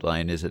trade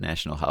deadline is a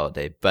national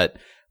holiday, but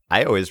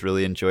I always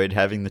really enjoyed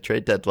having the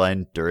trade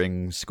deadline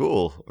during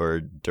school or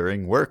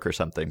during work or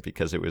something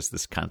because it was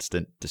this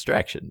constant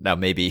distraction. Now,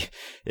 maybe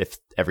if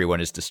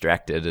everyone is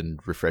distracted and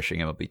refreshing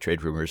MLB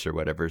trade rumors or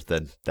whatever,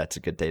 then that's a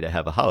good day to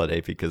have a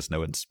holiday because no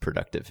one's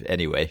productive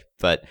anyway.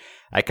 But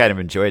I kind of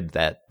enjoyed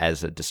that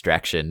as a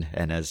distraction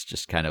and as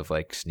just kind of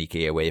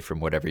sneaking away from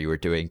whatever you were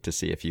doing to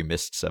see if you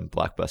missed some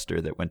blockbuster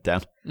that went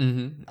down.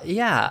 Mm-hmm.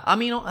 Yeah, I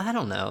mean, I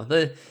don't know.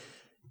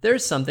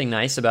 There's something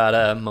nice about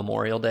a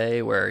Memorial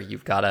Day where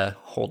you've got a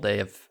whole day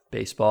of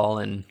baseball,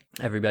 and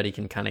everybody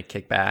can kind of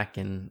kick back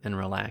and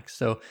relax.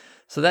 So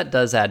that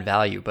does add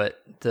value, but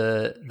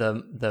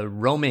the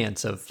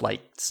romance of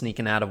like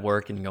sneaking out of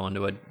work and going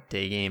to a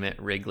day game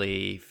at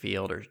Wrigley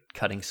Field, or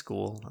cutting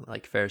school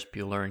like Ferris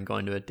Bueller and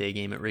going to a day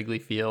game at Wrigley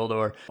Field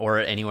or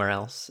anywhere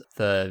else,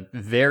 the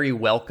very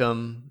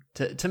welcome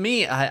to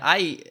me.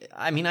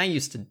 I mean, I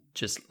used to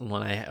just,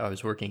 when I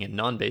was working in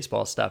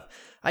non-baseball stuff,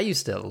 I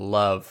used to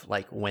love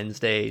like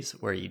Wednesdays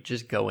where you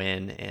just go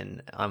in,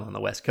 and I'm on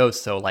the West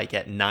Coast, so like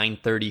at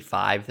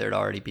 9:35 there'd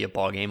already be a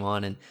ball game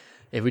on, and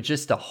it was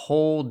just a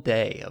whole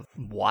day of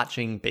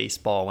watching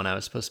baseball when I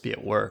was supposed to be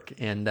at work.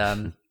 And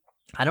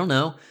I don't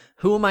know,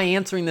 who am I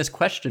answering this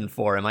question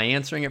for? Am I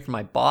answering it for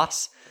my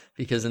boss?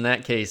 Because in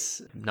that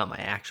case, not my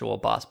actual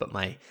boss, but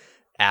my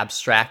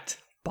abstract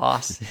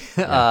boss.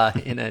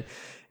 Then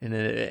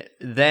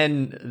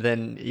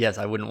yes,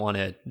 I wouldn't want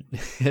to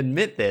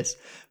admit this,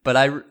 but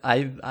I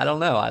don't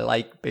know. I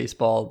like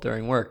baseball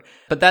during work,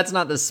 but that's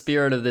not the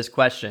spirit of this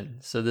question.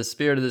 So the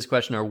spirit of this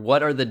question are,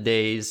 what are the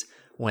days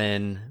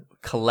when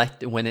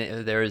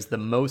there is the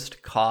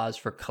most cause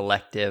for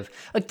collective?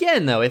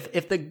 Again, though,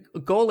 if the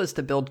goal is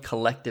to build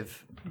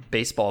collective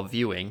baseball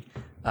viewing,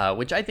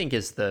 which I think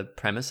is the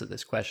premise of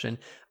this question,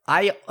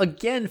 I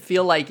again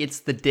feel like it's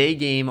the day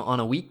game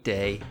on a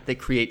weekday that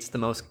creates the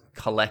most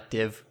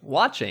collective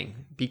watching,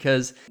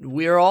 because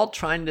we're all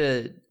trying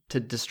to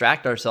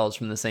distract ourselves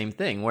from the same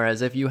thing.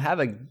 Whereas if you have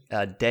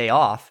a day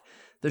off,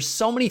 there's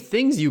so many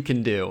things you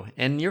can do,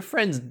 and your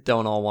friends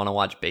don't all want to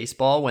watch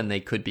baseball when they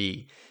could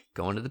be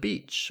going to the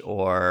beach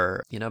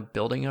or,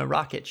 building a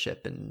rocket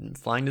ship and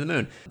flying to the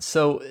moon.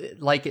 So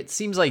like, it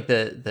seems like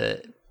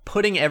the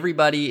putting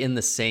everybody in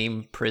the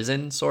same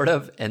prison sort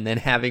of, and then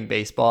having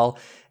baseball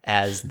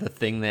as the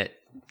thing that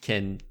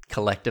can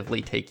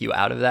collectively take you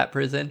out of that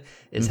prison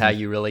is how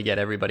you really get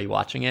everybody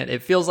watching it.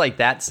 It feels like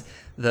that's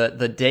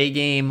the day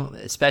game,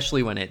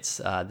 especially when it's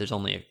there's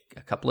only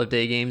a couple of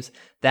day games.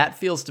 That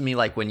feels to me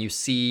like when you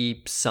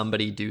see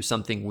somebody do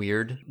something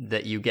weird,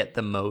 that you get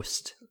the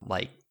most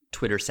like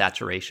Twitter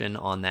saturation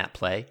on that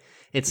play.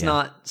 It's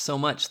not so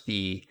much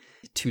the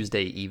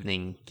Tuesday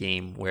evening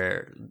game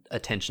where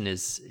attention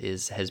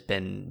has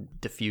been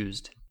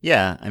diffused.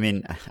 Yeah, I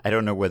mean, I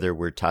don't know whether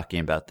we're talking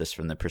about this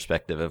from the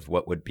perspective of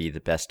what would be the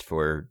best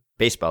for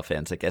baseball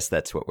fans. I guess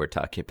that's what we're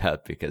talking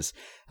about, because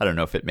I don't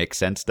know if it makes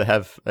sense to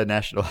have a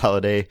national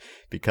holiday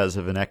because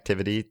of an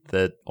activity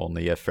that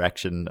only a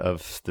fraction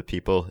of the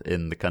people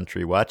in the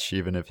country watch,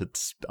 even if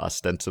it's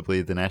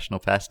ostensibly the national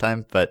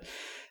pastime. But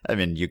I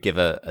mean, you give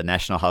a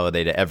national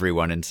holiday to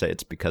everyone and say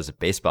it's because of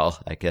baseball.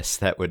 I guess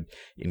that would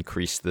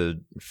increase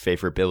the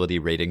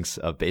favorability ratings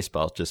of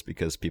baseball, just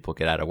because people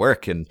get out of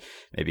work and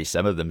maybe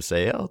some of them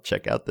say, I'll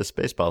check out this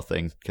baseball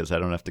thing because I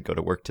don't have to go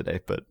to work today.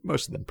 But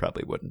most of them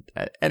probably wouldn't.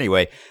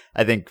 Anyway,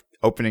 I think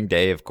opening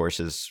day, of course,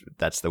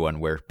 that's the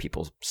one where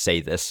people say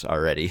this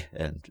already,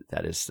 and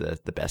that is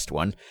the best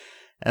one.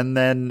 And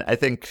then I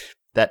think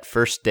that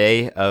first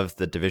day of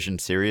the division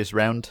series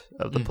round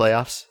of the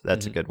playoffs,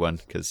 that's a good one,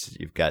 because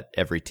you've got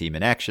every team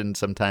in action.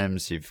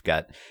 Sometimes you've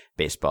got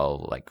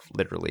baseball like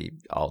literally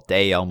all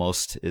day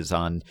almost is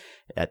on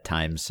at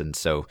times. And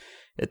so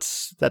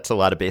that's a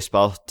lot of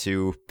baseball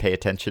to pay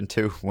attention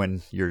to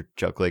when you're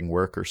juggling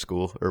work or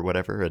school or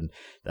whatever. And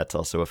that's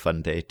also a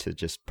fun day to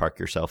just park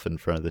yourself in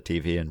front of the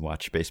TV and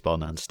watch baseball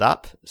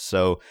nonstop.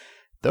 So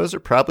those are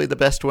probably the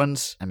best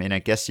ones. I mean, I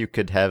guess you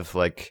could have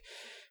like,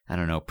 I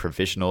don't know,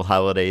 provisional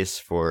holidays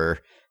for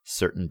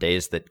certain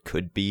days that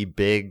could be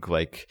big,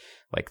 like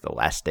the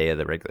last day of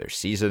the regular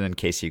season, in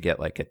case you get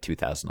like a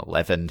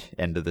 2011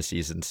 end of the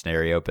season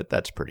scenario, but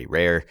that's pretty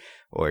rare.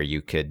 Or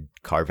you could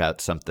carve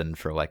out something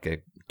for like a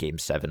Game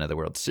 7 of the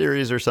World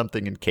Series or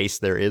something in case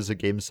there is a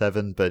Game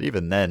 7. But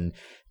even then,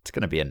 it's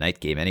going to be a night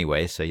game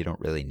anyway, so you don't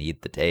really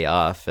need the day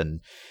off. And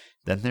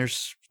then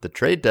there's the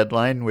trade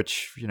deadline,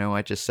 which,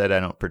 I just said I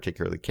don't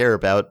particularly care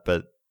about,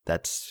 but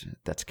that's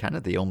kind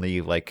of the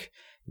only like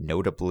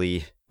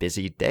notably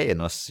busy day,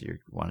 unless you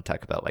want to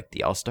talk about like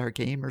the All-Star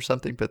game or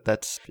something. But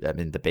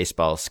the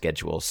baseball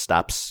schedule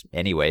stops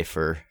anyway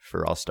for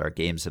All-Star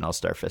games and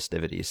All-Star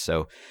festivities,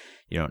 so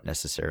you don't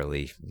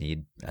necessarily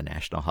need a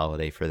national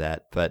holiday for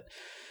that. But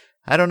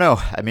I don't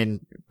know. I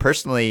mean,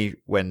 personally,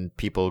 when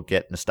people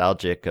get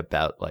nostalgic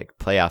about like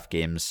playoff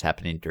games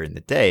happening during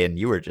the day, and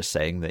you were just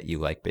saying that you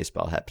like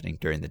baseball happening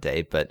during the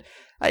day, but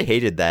I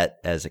hated that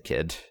as a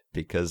kid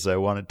because I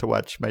wanted to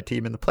watch my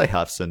team in the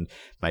playoffs, and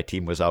my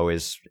team was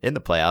always in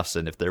the playoffs.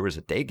 And if there was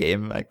a day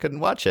game, I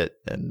couldn't watch it,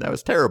 and that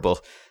was terrible.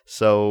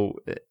 So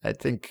I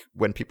think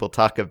when people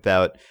talk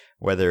about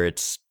whether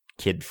it's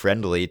kid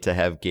friendly to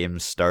have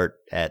games start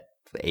at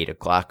 8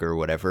 o'clock or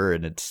whatever,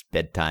 and it's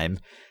bedtime,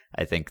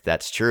 I think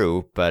that's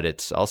true, but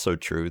it's also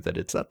true that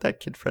it's not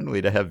that kid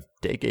friendly to have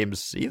day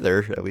games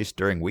either, at least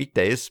during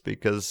weekdays,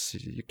 because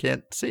you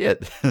can't see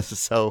it.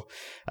 So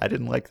I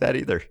didn't like that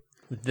either.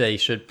 They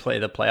should play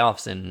the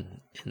playoffs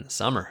in the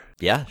summer.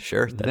 Yeah,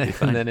 sure. That'd be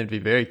fine. And then it'd be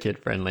very kid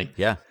friendly.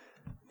 Yeah.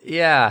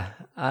 Yeah,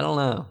 I don't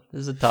know.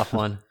 This is a tough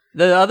one.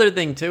 The other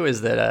thing too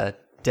is that a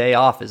day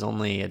off is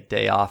only a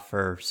day off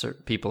for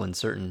certain people in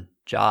certain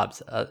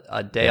jobs.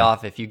 A day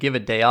off, if you give a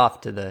day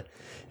off if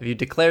you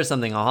declare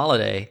something a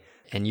holiday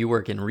and you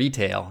work in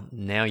retail,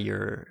 now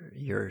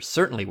you're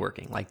certainly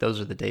working. Like those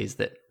are the days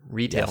that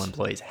retail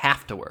employees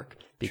have to work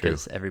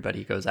because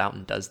everybody goes out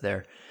and does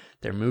their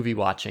movie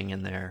watching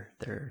and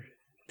their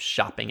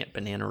shopping at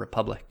Banana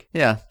Republic.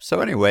 Yeah.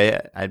 So anyway,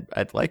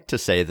 I'd like to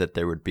say that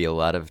there would be a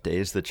lot of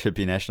days that should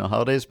be national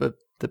holidays, but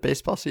the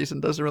baseball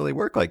season doesn't really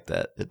work like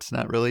that. It's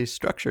not really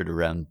structured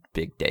around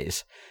big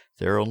days.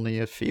 There are only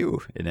a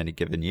few in any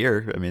given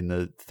year. I mean,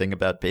 the thing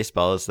about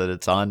baseball is that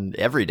it's on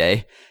every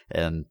day,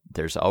 and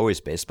there's always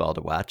baseball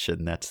to watch,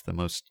 and that's the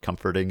most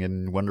comforting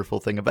and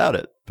wonderful thing about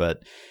it.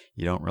 But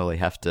you don't really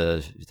have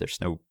to, there's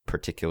no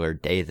particular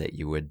day that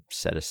you would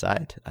set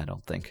aside, I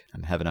don't think.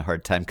 I'm having a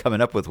hard time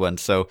coming up with one.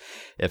 So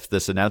if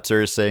this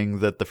announcer is saying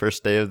that the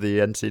first day of the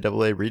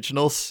NCAA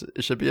regionals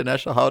should be a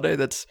national holiday,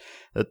 that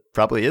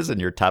probably is in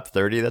your top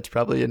 30. That's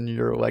probably in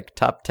your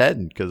top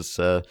 10 because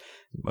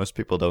most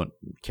people don't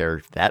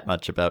care that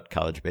much about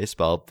college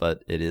baseball,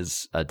 but it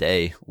is a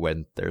day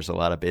when there's a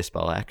lot of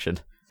baseball action.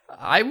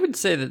 I would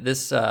say that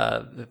this,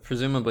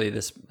 presumably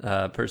this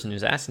person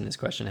who's asking this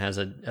question has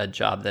a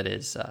job that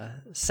is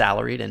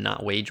salaried and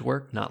not wage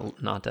work,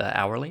 not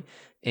hourly.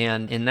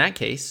 And in that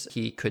case,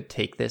 he could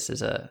take this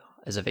as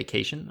a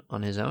vacation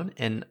on his own.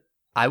 And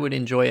I would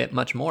enjoy it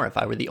much more if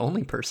I were the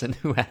only person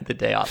who had the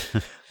day off.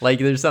 Like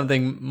there's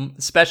something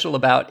special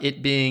about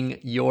it being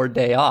your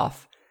day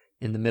off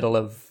in the middle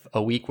of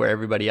a week where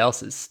everybody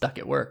else is stuck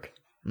at work.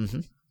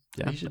 Mm-hmm.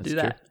 Yeah, you should do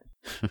that.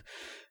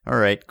 All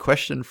right,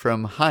 question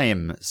from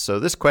Haim. So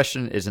this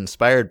question is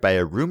inspired by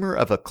a rumor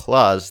of a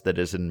clause that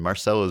is in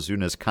Marcell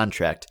Ozuna's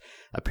contract.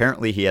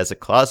 Apparently he has a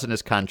clause in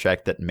his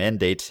contract that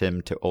mandates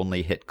him to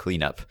only hit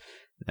cleanup.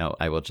 Now,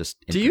 I will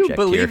just interject. Do you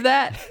believe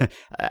that?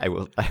 I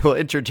will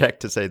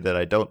interject to say that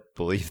I don't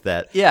believe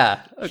that.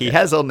 Yeah. Okay. He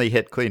has only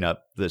hit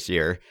cleanup this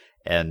year.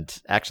 And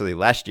actually,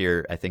 last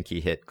year, I think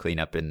he hit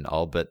cleanup in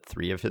all but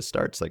 3 of his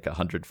starts,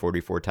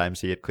 144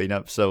 times he hit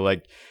cleanup. So,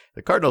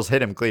 the Cardinals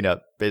hit him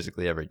cleanup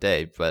basically every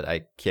day, but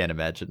I can't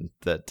imagine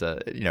that,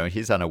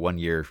 he's on a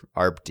 1-year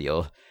ARB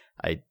deal.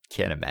 I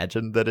can't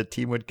imagine that a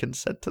team would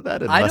consent to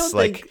that unless,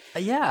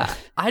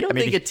 I don't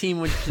think a team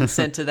would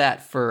consent to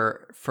that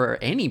for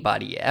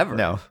anybody ever.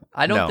 No.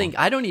 I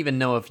don't even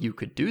know if you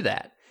could do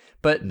that.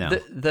 But no.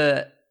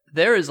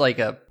 There is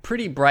a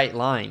pretty bright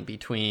line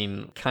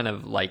between kind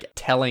of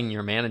telling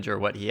your manager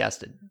what he has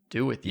to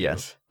do with you.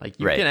 Yes.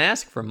 You can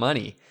ask for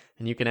money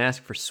and you can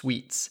ask for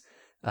sweets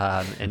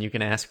and you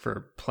can ask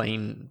for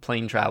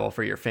plane travel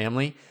for your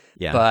family.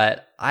 Yeah.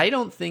 But I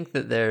don't think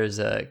that there's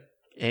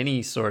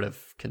any sort of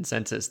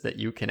consensus that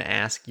you can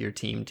ask your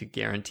team to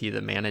guarantee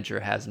the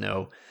manager has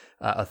no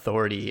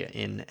authority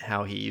in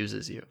how he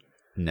uses you.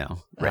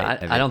 No.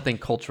 Right. I don't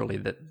think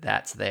culturally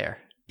that's there.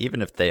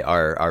 Even if they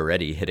are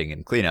already hitting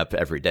in cleanup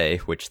every day,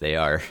 which they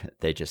are,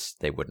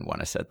 they wouldn't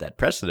want to set that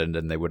precedent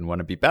and they wouldn't want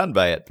to be bound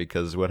by it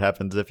because what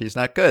happens if he's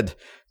not good?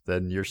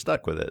 Then you're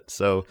stuck with it.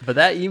 So, but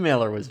that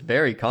emailer was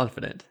very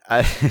confident.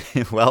 I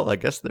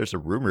guess there's a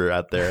rumor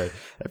out there.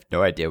 I have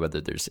no idea whether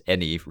there's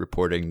any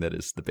reporting that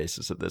is the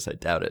basis of this. I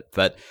doubt it.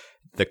 But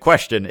the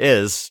question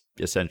is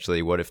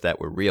essentially, what if that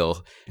were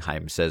real?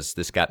 Haim says,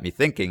 this got me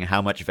thinking,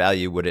 how much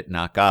value would it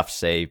knock off,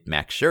 say,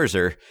 Max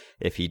Scherzer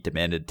if he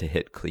demanded to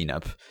hit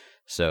cleanup?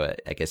 So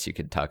I guess you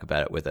could talk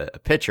about it with a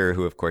pitcher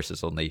who, of course,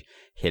 is only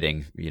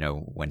hitting,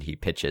 when he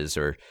pitches,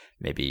 or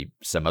maybe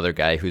some other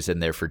guy who's in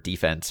there for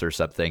defense or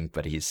something,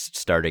 but he's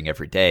starting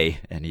every day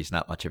and he's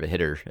not much of a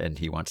hitter and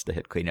he wants to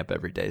hit cleanup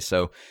every day.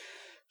 So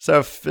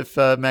if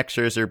Max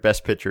Scherzer,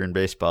 best pitcher in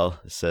baseball,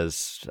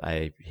 says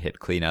I hit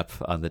cleanup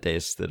on the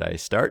days that I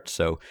start,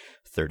 so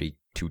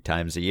 32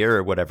 times a year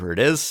or whatever it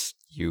is,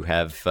 you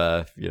have,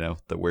 the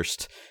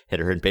worst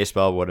hitter in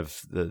baseball, one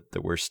of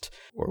the worst,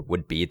 or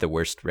would be the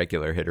worst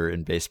regular hitter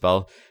in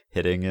baseball,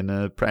 hitting in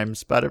a prime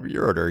spot of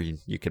your order.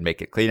 You can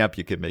make it cleanup,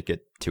 you can make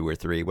it 2 or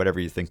 3, whatever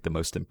you think the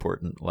most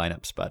important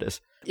lineup spot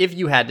is. If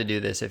you had to do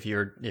this, if you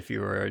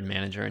were a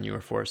manager and you were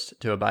forced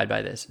to abide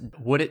by this,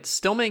 would it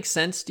still make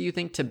sense, do you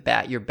think, to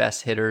bat your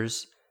best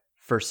hitters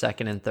first,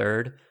 second, and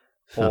third?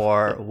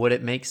 Or would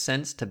it make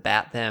sense to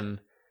bat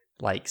them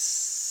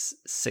 6,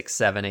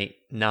 7, 8,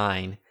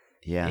 9?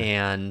 Yeah.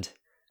 And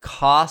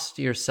cost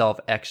yourself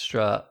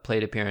extra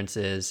plate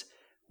appearances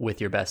with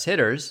your best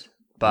hitters,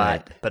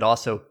 but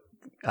also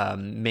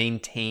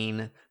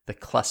maintain the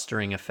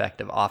clustering effect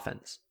of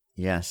offense?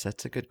 Yes,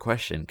 that's a good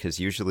question, because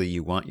usually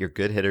you want your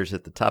good hitters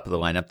at the top of the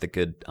lineup, the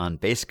good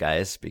on-base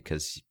guys,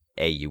 because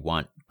you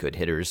want good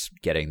hitters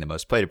getting the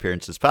most plate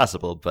appearances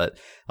possible, but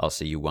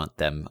also you want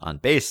them on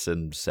base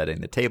and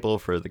setting the table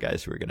for the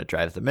guys who are going to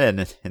drive them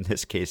in. In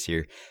this case,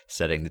 you're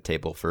setting the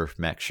table for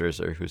Max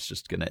Scherzer, who's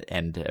just going to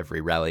end every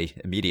rally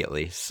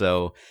immediately.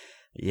 So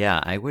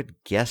Yeah, I would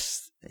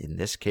guess in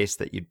this case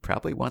that you'd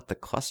probably want the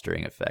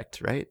clustering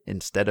effect, right?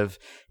 Instead of,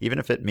 even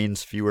if it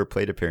means fewer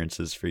plate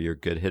appearances for your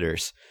good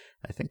hitters,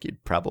 I think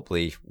you'd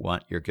probably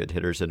want your good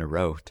hitters in a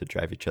row to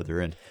drive each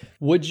other in.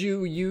 Would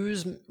you,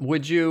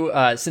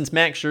 since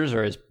Max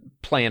Scherzer is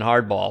playing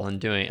hardball and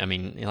doing, I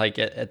mean, like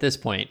at this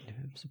point,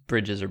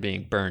 bridges are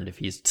being burned if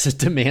he's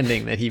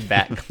demanding that he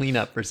bat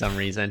cleanup for some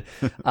reason.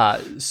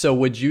 So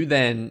would you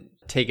then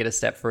take it a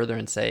step further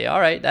and say, all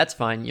right, that's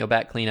fine, you'll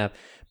bat cleanup,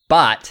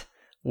 but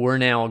we're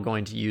now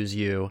going to use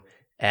you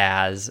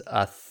as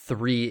a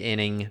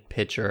 3-inning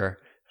pitcher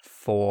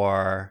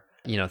for,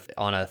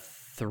 on a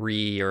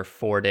 3 or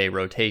 4 day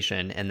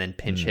rotation and then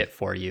pinch hit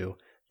for you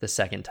the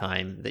second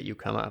time that you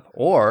come up?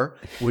 Or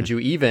would you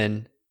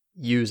even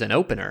use an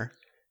opener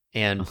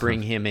and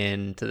bring him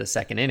into the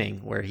second inning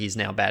where he's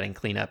now batting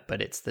cleanup,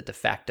 but it's the de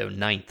facto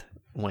 9th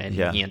when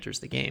he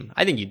enters the game?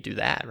 I think you'd do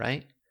that,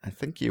 right? I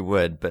think you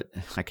would, but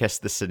I guess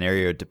the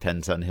scenario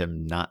depends on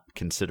him not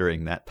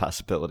considering that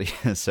possibility.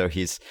 So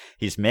he's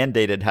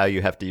mandated how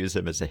you have to use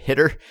him as a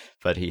hitter,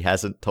 but he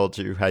hasn't told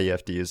you how you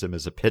have to use him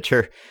as a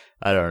pitcher.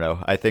 I don't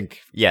know. I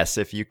think, yes,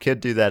 if you could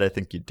do that, I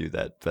think you'd do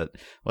that. But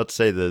let's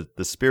say the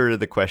spirit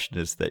of the question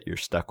is that you're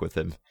stuck with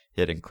him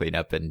hitting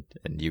cleanup and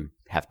you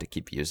have to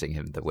keep using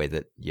him the way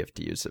that you have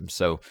to use him.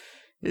 So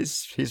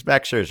he's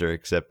Max Scherzer,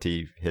 except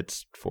he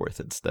hits 4th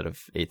instead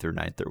of 8th or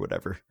 9th or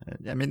whatever.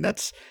 I mean,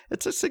 it's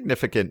a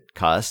significant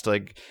cost.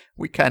 Like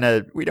we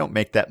don't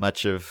make that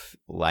much of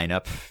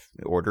lineup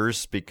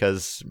orders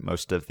because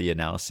most of the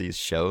analyses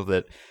show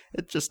that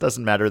it just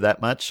doesn't matter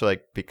that much.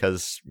 Like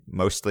because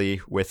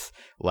mostly with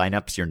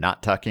lineups, you're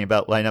not talking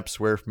about lineups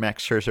where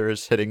Max Scherzer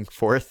is hitting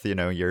 4th.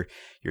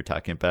 You're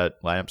talking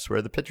about lineups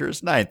where the pitcher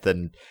is 9th,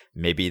 and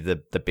maybe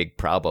the big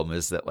problem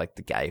is that like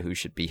the guy who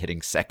should be hitting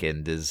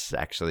 2nd is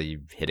actually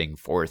hitting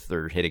 4th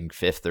or hitting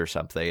 5th or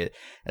something.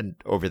 And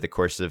over the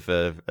course of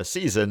a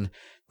season,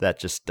 that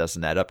just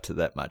doesn't add up to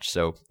that much.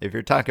 So if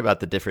you're talking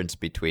about the difference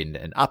between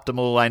an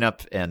optimal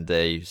lineup and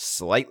a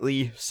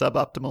slightly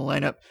suboptimal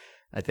lineup,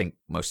 I think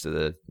most of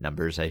the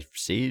numbers I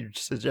see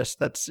suggest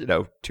that's,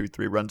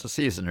 2-3 runs a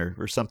season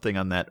or something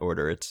on that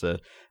order. It's a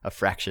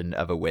fraction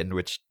of a win,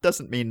 which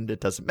doesn't mean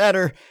it doesn't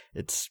matter.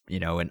 It's,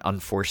 an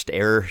unforced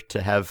error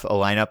to have a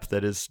lineup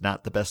that is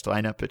not the best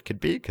lineup it could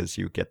be because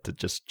you get to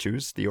just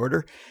choose the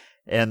order.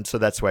 And so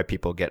that's why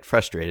people get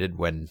frustrated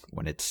when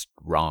it's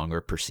wrong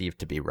or perceived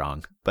to be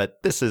wrong.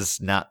 But this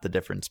is not the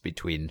difference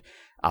between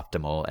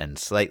optimal and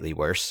slightly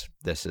worse.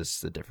 This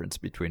is the difference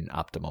between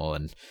optimal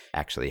and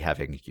actually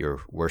having your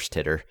worst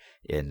hitter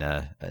in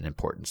an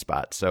important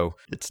spot. So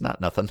it's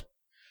not nothing.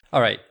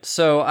 All right.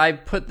 So I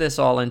put this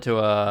all into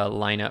a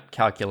lineup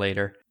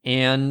calculator,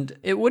 and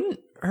it wouldn't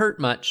hurt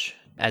much.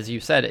 As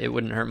you said, it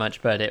wouldn't hurt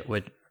much, but it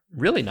would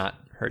really not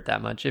hurt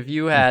that much. If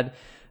you had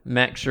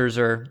Max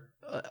Scherzer,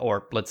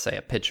 or let's say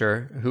a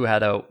pitcher who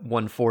had a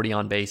 140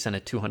 on base and a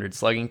 200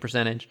 slugging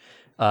percentage,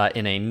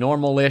 in a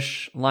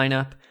normal-ish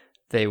lineup,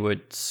 they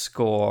would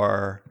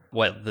score,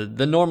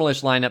 the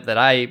normal-ish lineup that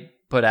I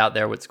put out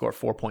there would score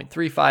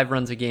 4.35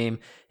 runs a game.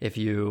 If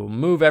you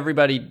move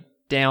everybody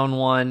down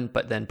one,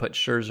 but then put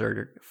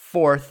Scherzer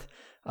 4th,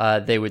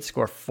 they would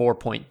score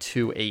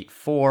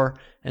 4.284.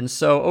 And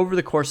so over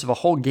the course of a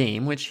whole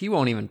game, which he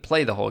won't even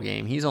play the whole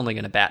game, he's only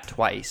going to bat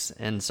twice.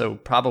 And so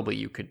probably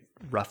you could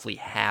roughly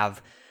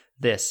have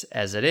this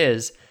as it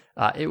is.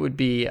 It would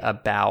be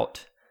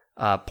about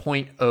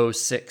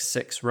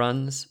 0.066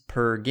 runs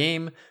per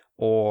game,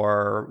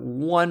 or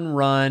 1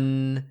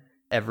 run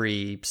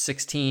every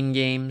 16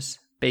 games,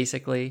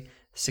 basically.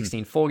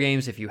 16 full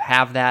games. If you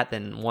have that,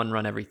 then 1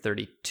 run every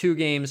 32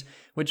 games,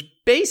 which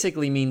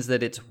basically means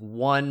that it's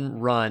 1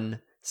 run,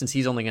 since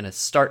he's only going to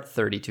start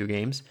 32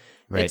 games.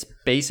 Right. It's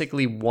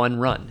basically 1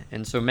 run.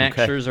 And so Max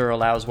Scherzer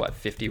allows,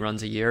 50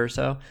 runs a year or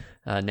so?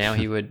 Now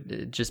he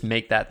would just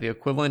make that the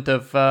equivalent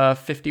of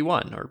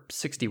 51 or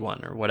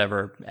 61 or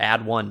whatever,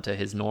 add 1 to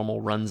his normal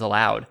runs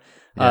allowed.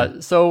 Yeah.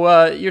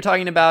 So you're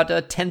talking about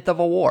a 1/10 of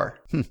a WAR.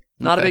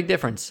 Not a big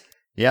difference.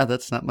 Yeah,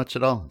 that's not much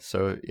at all.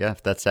 So yeah,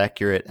 if that's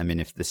accurate, I mean,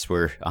 if this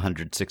were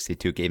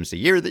 162 games a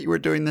year that you were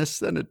doing this,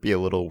 then it'd be a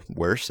little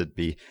worse. It'd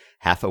be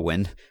half a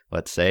win,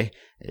 let's say,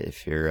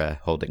 if you're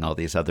holding all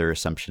these other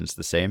assumptions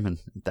the same, and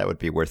that would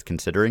be worth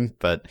considering.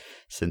 But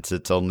since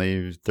it's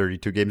only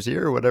 32 games a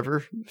year or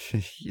whatever,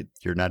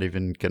 you're not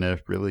even going to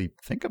really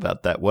think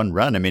about that 1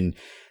 run. I mean,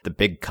 the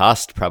big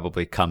cost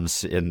probably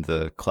comes in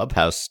the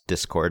clubhouse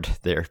Discord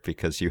there,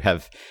 because you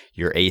have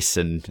your ace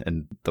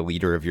and the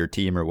leader of your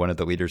team, or one of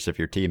the leaders of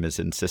your team, is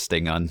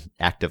insisting on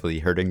actively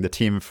hurting the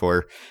team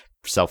for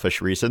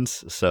selfish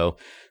reasons. So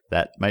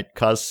that might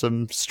cause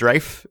some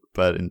strife,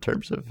 but in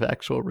terms of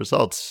actual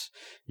results,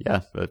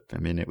 yeah, but I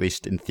mean, at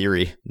least in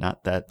theory,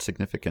 not that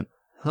significant.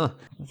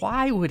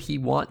 Why would he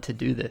want to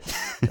do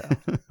this?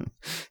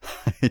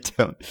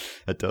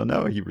 I don't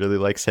know. He really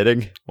likes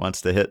hitting,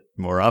 wants to hit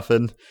more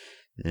often,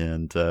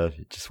 and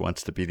he just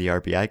wants to be the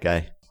RBI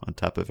guy. on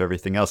top of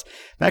everything else.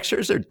 Max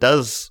Scherzer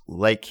does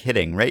like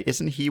hitting, right?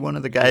 Isn't he one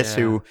of the guys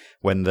who,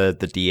 when the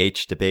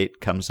DH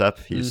debate comes up,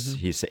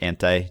 he's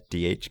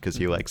anti-DH because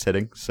he likes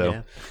hitting?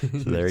 So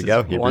there you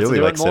go. He really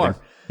likes hitting.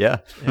 Yeah.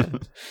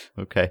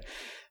 Okay.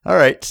 All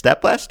right.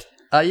 Stat Blast?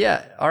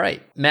 Yeah. All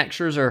right. Max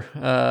Scherzer,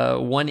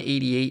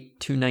 188,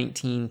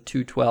 219,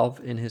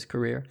 212 in his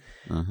career.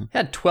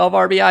 Had 12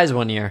 RBIs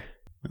one year.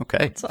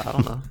 Okay. So, I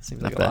don't know.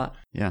 Seems like a lot.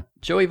 Yeah.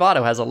 Joey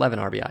Votto has 11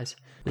 RBIs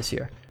this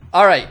year.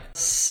 All right.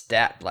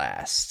 Stat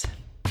Blast.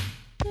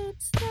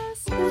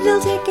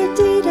 They'll take a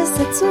data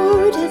set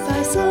sorted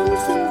by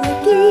something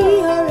like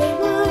ERA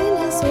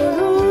minus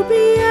or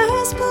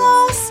OPS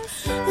plus,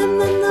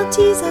 and then they'll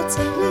tease out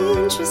some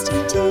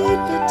interesting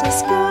tidbit,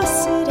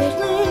 discuss it at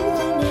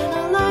length, and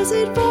analyze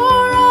it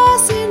for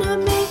us in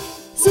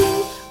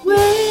amazing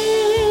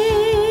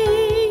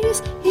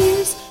ways.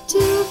 Here's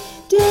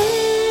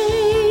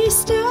today's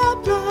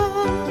Stat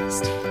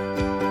Blast.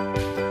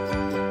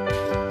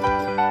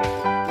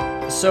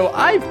 So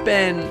I've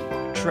been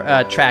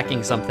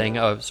tracking something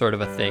of sort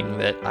of a thing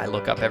that I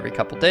look up every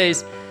couple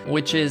days,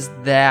 which is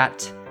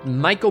that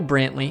Michael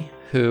Brantley,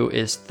 who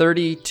is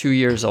 32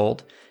 years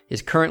old,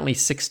 is currently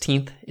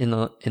 16th in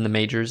the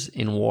majors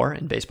in WAR,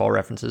 in Baseball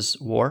Reference's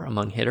WAR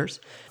among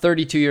hitters.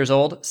 32 years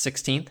old,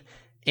 16th,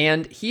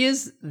 and he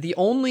is the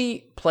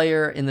only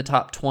player in the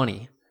top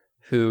 20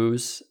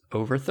 who's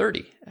over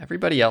 30.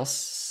 Everybody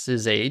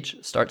else's age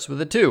starts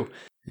with a 2.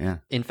 Yeah.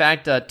 In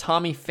fact,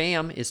 Tommy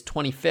Pham is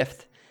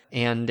 25th,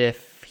 and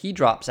if he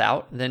drops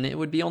out, then it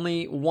would be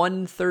only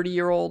one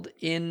 30-year-old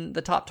in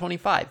the top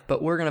 25.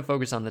 But we're going to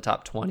focus on the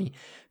top 20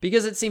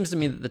 because it seems to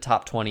me that the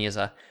top 20 is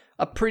a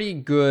pretty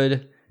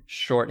good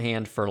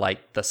shorthand for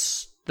like the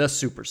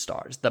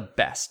superstars, the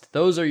best.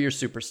 Those are your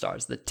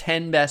superstars, the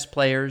 10 best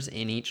players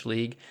in each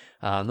league.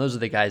 Those are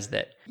the guys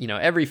that,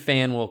 every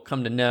fan will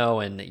come to know,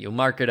 and that you'll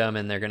market them,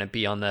 and they're going to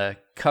be on the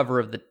cover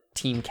of the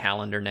team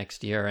calendar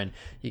next year, and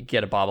you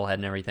get a bobblehead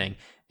and everything.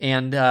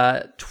 And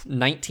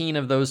 19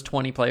 of those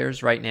 20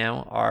 players right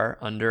now are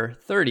under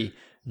 30.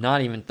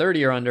 Not even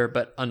 30 or under,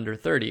 but under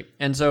 30.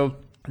 And so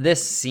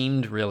this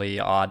seemed really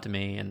odd to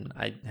me, and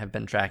I have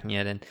been tracking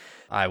it, and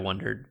I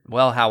wondered,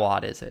 well, how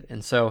odd is it?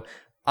 And so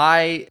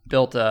I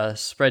built a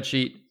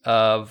spreadsheet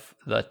of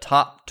the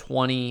top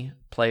 20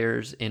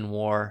 players in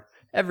WAR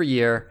every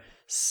year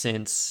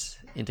since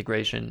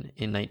integration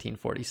in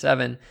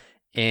 1947,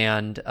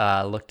 and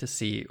looked to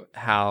see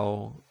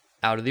how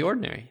out of the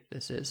ordinary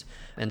this is.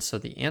 And so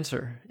the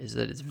answer is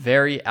that it's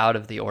very out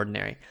of the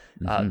ordinary.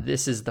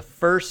 This is the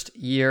first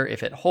year,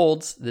 if it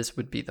holds, this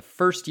would be the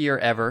first year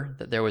ever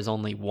that there was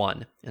only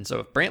one. And so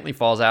if Brantley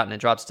falls out and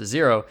it drops to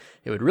 0,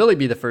 it would really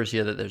be the first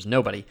year that there's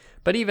nobody.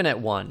 But even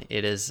at 1,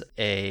 it is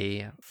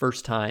a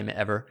first time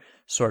ever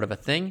sort of a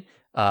thing.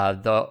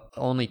 The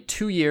only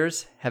 2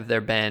 years have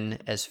there been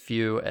as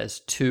few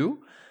as 2.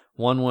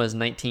 One was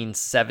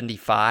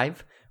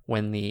 1975,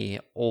 when the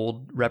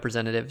old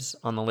representatives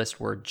on the list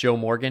were Joe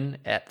Morgan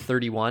at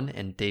 31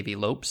 and Davey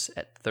Lopes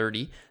at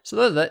 30.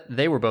 So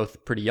they were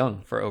both pretty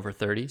young for over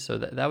 30. So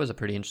that was a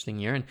pretty interesting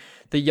year. And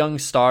the young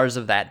stars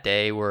of that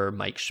day were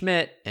Mike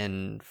Schmidt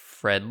and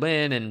Fred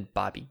Lynn and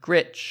Bobby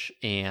Grich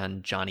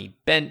and Johnny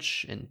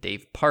Bench and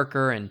Dave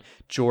Parker and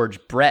George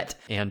Brett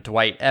and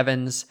Dwight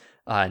Evans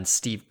and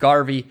Steve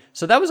Garvey.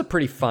 So that was a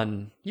pretty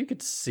fun, you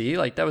could see,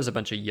 like that was a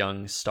bunch of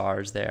young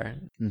stars there,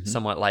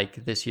 somewhat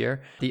like this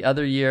year. The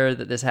other year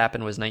that this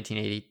happened was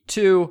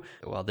 1982.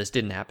 Well, this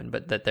didn't happen,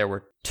 but that there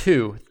were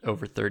 2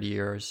 over 30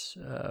 years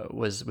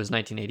was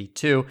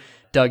 1982.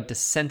 Doug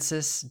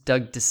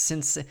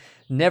DeCinces,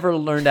 never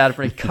learned how to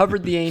pronounce,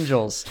 covered the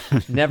Angels,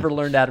 never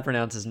learned how to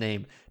pronounce his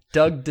name.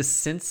 Doug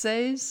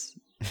DeCinces?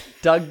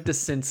 Doug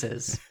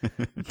DeCinces.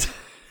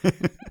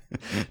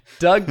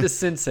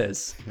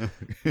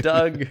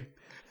 Doug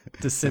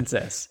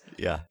DeCinces.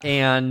 Yeah.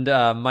 And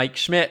Mike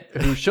Schmidt,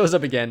 who shows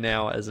up again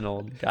now as an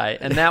old guy.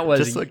 And that was...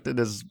 Just looked at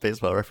his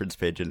Baseball Reference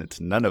page, and it's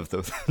none of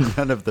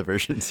the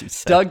versions you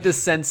said. Doug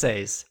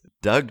DeCinces.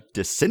 Doug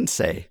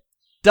DeCinces.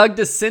 Doug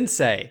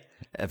DeCinces.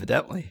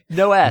 Evidently.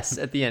 No S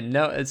at the end.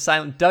 No, it's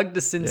silent. Doug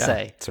DeCinces.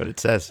 Yeah, that's what it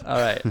says. All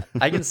right.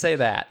 I can say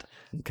that.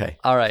 Okay.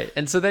 All right.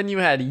 And so then you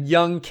had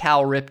young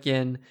Cal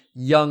Ripken,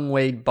 young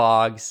Wade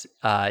Boggs.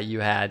 You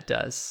had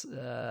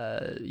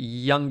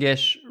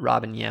youngish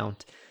Robin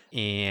Yount.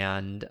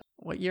 And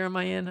what year am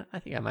I in? I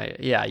think I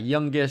might. Yeah,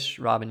 youngish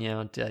Robin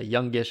Yount,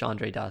 youngish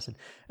Andre Dawson.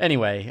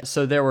 Anyway,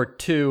 so there were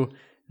 2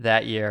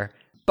 that year.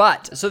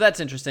 But, so that's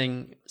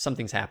interesting.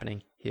 Something's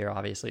happening here,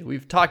 obviously.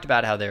 We've talked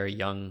about how there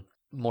are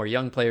more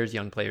young players.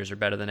 Young players are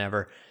better than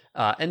ever.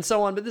 And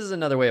so on. But this is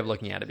another way of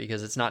looking at it,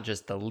 because it's not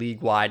just the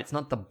league-wide. It's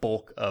not the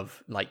bulk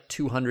of like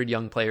 200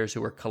 young players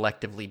who are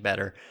collectively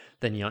better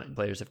than young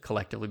players have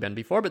collectively been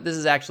before. But this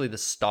is actually the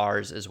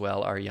stars as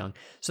well are young.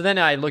 So then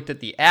I looked at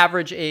the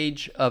average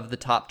age of the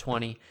top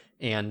 20,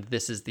 and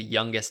this is the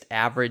youngest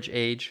average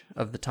age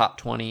of the top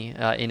 20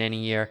 in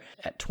any year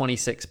at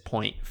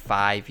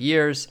 26.5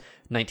 years.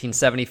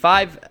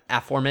 1975,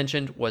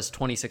 aforementioned, was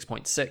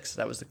 26.6.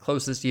 That was the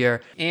closest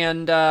year.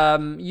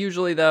 And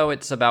usually, though,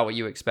 it's about what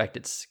you expect.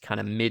 It's kind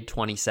of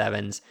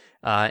mid-27s.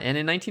 And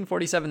in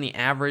 1947, the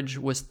average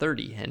was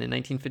 30. And in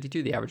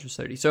 1952, the average was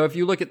 30. So if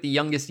you look at the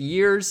youngest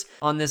years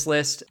on this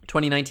list,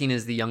 2019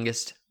 is the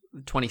youngest.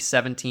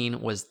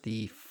 2017 was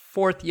the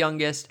fourth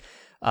youngest.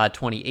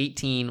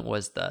 2018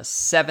 was the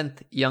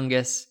 7th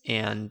youngest,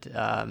 and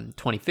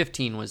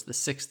 2015 was the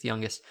 6th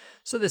youngest.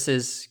 So this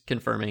is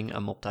confirming a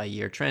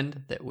multi-year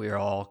trend that we're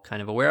all kind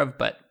of aware of,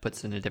 but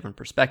puts it in a different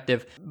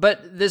perspective.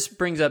 But this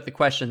brings up the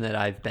question that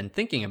I've been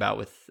thinking about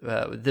with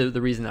the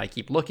reason that I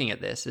keep looking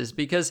at this is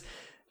because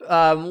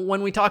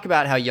when we talk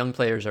about how young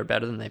players are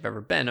better than they've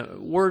ever been,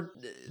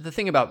 the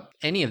thing about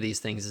any of these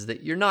things is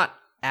that you're not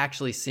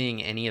actually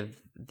seeing any of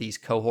these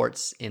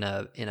cohorts in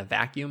a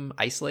vacuum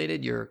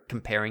isolated. You're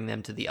comparing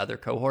them to the other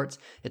cohorts.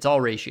 It's all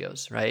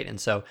ratios, right?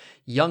 And so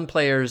young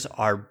players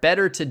are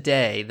better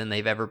today than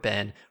they've ever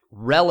been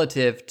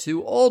relative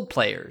to old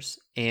players,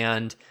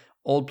 and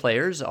old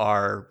players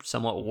are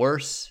somewhat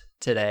worse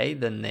today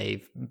than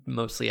they've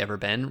mostly ever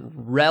been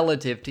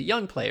relative to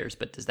young players.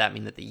 But does that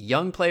mean that the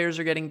young players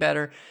are getting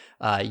better?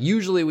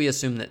 Usually we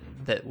assume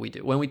that we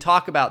do. When we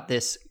talk about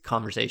this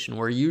conversation,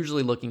 we're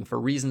usually looking for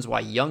reasons why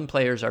young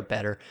players are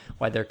better,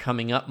 why they're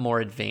coming up more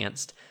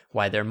advanced,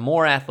 why they're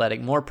more athletic,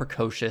 more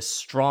precocious,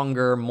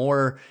 stronger,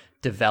 more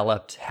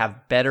developed,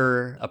 have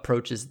better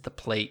approaches at the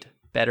plate,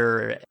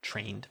 better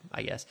trained,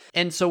 I guess.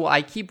 And so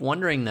I keep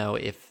wondering though,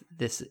 if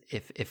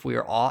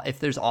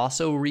there's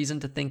also reason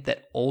to think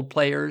that old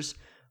players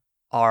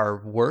are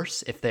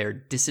worse, if they're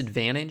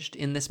disadvantaged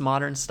in this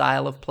modern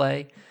style of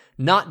play,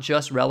 not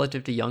just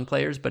relative to young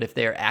players, but if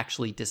they're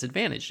actually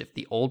disadvantaged, if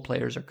the old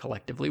players are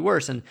collectively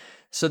worse. And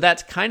so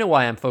that's kind of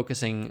why I'm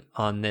focusing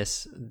on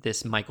this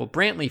Michael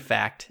Brantley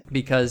fact,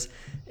 because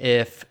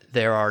if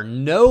there are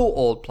no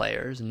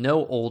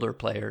older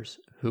players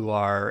who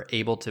are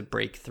able to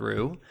break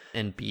through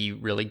and be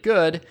really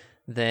good,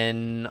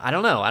 then I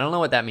don't know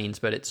what that means,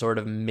 but it sort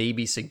of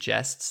maybe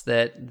suggests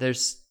that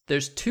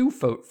there's two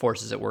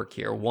forces at work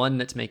here, one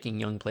that's making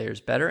young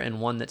players better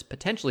and one that's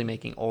potentially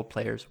making old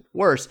players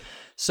worse.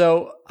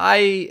 So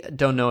I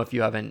don't know if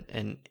you have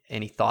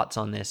any thoughts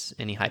on this,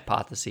 any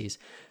hypotheses,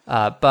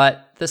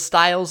 but the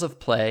style of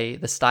play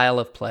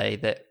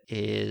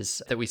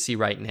that we see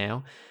right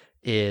now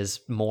is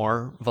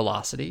more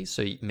velocity.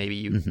 So maybe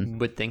you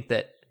would think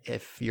that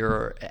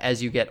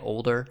as you get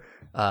older,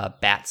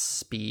 bat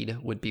speed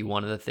would be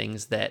one of the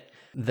things that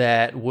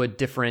would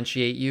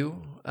differentiate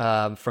you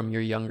from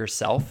your younger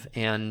self,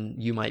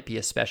 and you might be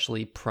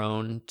especially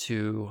prone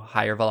to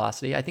higher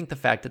velocity. I think the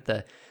fact that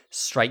the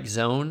strike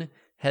zone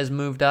has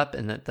moved up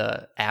and that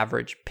the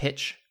average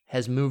pitch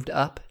has moved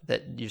up,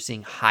 that you're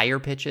seeing higher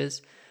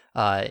pitches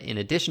in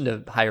addition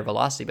to higher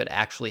velocity, but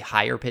actually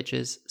higher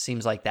pitches,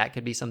 seems like that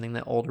could be something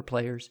that older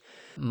players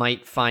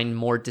might find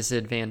more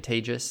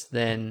disadvantageous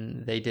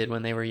than they did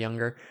when they were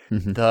younger.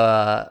 Mm-hmm.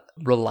 The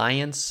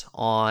reliance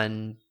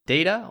on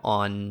data,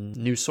 on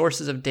new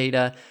sources of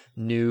data,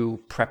 new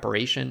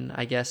preparation,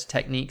 I guess,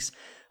 techniques,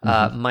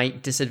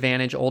 might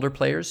disadvantage older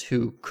players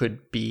who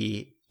could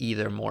be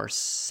either more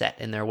set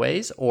in their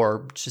ways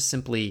or just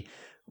simply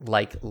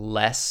like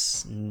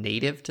less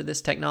native to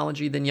this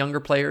technology than younger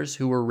players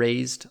who were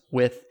raised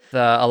with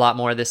a lot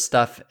more of this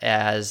stuff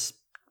as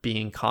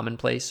being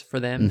commonplace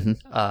for them.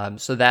 Mm-hmm.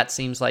 So that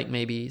seems like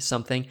maybe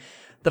something.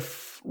 The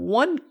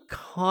one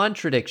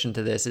contradiction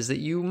to this is that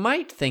you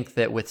might think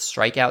that with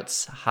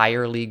strikeouts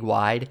higher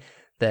league-wide,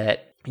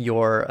 that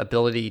your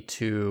ability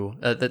to,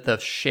 that the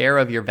share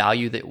of your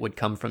value that would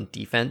come from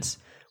defense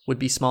would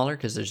be smaller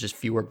because there's just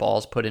fewer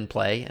balls put in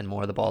play, and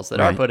more of the balls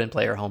that are put in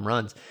play are home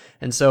runs.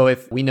 And so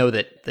if we know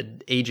that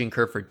the aging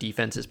curve for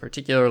defense is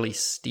particularly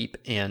steep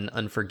and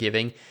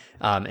unforgiving,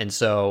 and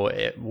so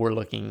we're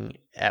looking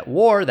at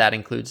WAR, that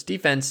includes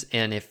defense,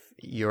 and if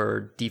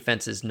your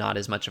defense is not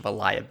as much of a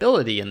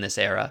liability in this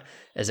era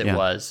as it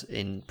was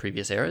in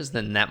previous eras,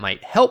 then that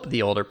might help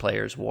the older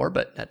players' WAR,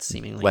 but that's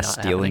seemingly less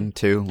not stealing happening.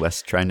 Too,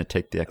 less trying to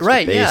take the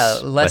extra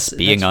base, less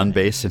being on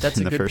base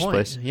in the first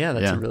place. Yeah,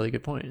 that's a really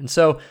good point. And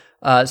so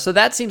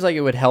that seems like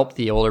it would help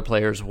the older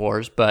players'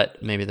 WARs,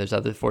 but maybe there's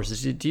other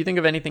forces. Do you think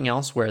of anything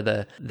else where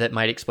that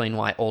might explain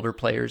why older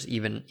players,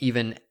 even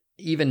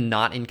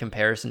not in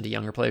comparison to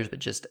younger players, but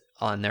just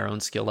on their own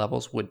skill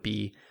levels, would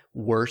be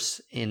worse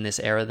in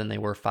this era than they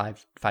were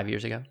five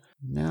years ago?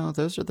 No,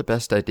 those are the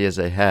best ideas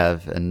I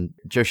have. And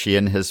Joe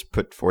Sheehan has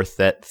put forth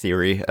that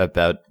theory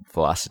about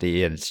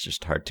velocity, and it's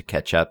just hard to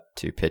catch up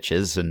to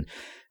pitches. And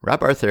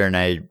Rob Arthur and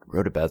I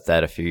wrote about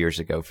that a few years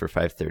ago for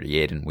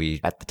 538, and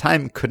we, at the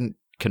time, couldn't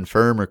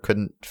confirm or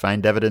couldn't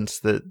find evidence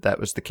that that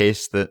was the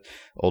case, that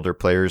older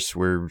players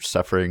were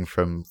suffering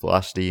from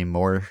velocity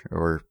more,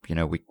 or,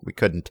 we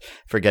couldn't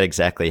forget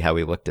exactly how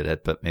we looked at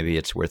it, but maybe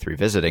it's worth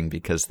revisiting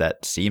because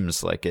that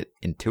seems like it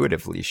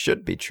intuitively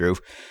should be true.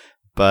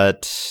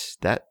 But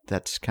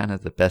that's kind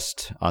of the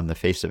best on the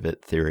face of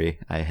it theory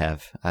I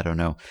have. I don't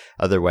know.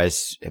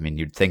 Otherwise,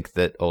 you'd think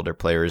that older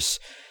players,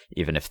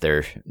 even if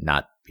they're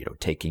not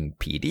taking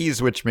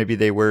PEDs, which maybe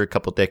they were a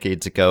couple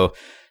decades ago.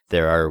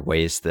 There are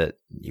ways that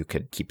you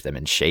could keep them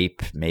in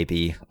shape,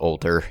 maybe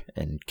older,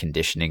 and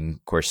conditioning.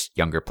 Of course,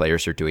 younger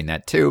players are doing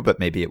that too, but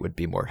maybe it would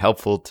be more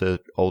helpful to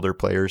older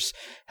players,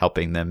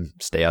 helping them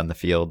stay on the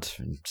field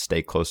and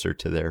stay closer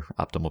to their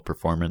optimal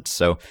performance.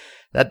 So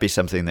that'd be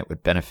something that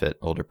would benefit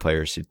older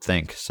players, you'd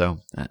think. So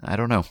I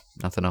don't know.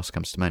 Nothing else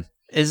comes to mind.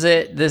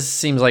 This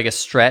seems like a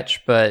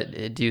stretch,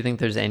 but do you think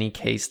there's any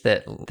case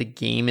that the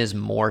game is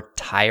more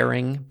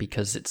tiring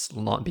because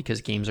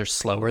because games are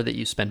slower, that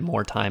you spend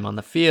more time on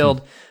the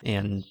field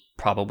and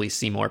probably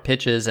see more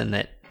pitches, and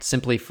that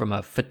simply from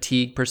a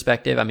fatigue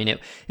perspective, I mean,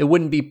 it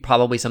wouldn't be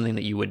probably something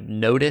that you would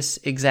notice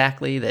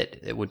exactly, that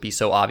it would be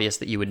so obvious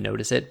that you would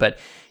notice it. But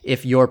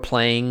if you're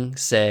playing,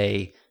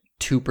 say,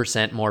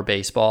 2% more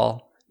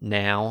baseball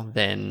now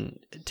than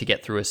to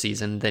get through a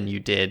season than you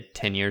did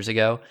 10 years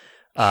ago,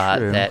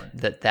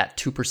 that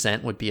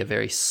 2% would be a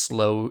very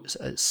slow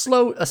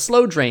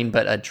drain,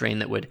 but a drain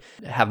that would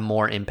have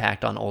more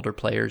impact on older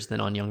players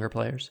than on younger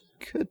players.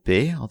 Could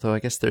be, although I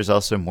guess there's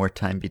also more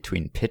time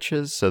between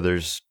pitches, so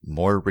there's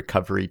more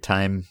recovery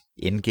time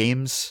in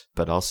games,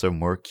 but also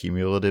more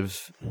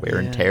cumulative wear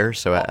and tear.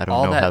 So I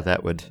don't know how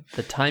that would.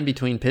 The time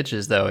between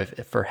pitches, though,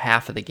 if for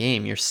half of the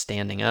game you're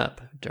standing up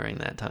during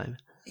that time.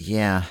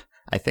 Yeah.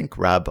 I think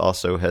Rob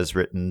also has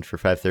written for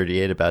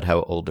 538 about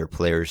how older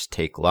players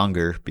take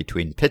longer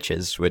between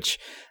pitches, which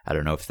I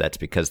don't know if that's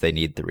because they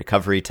need the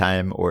recovery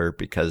time or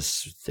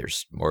because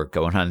there's more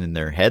going on in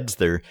their heads.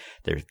 They're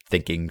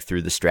thinking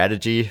through the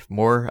strategy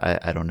more.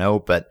 I don't know,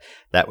 but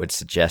that would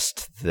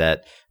suggest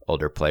that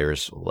older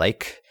players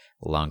like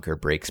longer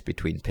breaks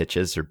between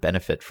pitches or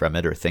benefit from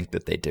it or think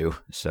that they do.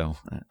 So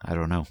I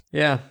don't know.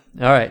 Yeah.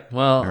 All right.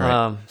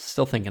 Well,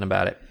 still thinking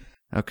about it.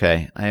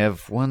 Okay, I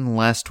have one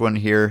last one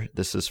here.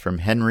 This is from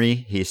Henry.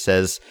 He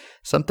says,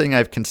 something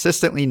I've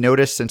consistently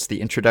noticed since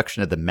the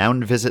introduction of the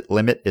mound visit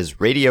limit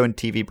is radio and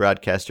TV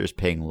broadcasters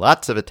paying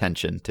lots of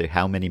attention to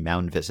how many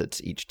mound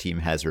visits each team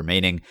has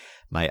remaining.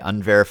 My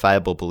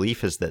unverifiable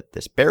belief is that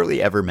this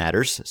barely ever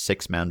matters.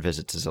 6 mound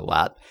visits is a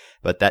lot,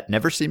 but that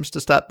never seems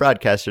to stop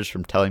broadcasters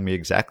from telling me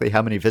exactly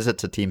how many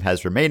visits a team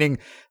has remaining.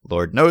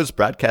 Lord knows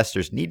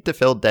broadcasters need to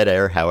fill dead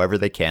air however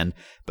they can,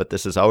 but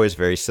this is always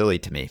very silly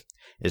to me.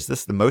 Is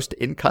this the most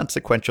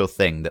inconsequential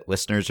thing that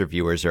listeners or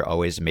viewers are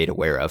always made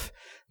aware of?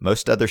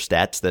 Most other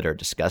stats that are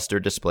discussed or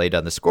displayed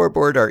on the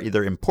scoreboard are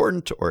either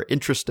important or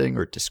interesting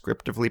or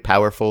descriptively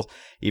powerful.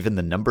 Even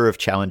the number of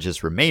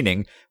challenges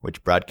remaining,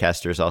 which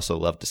broadcasters also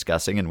love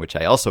discussing and which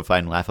I also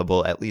find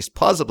laughable, at least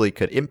plausibly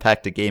could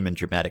impact a game in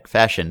dramatic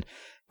fashion.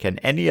 Can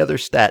any other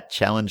stat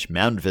challenge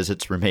mound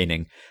visits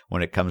remaining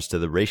when it comes to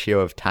the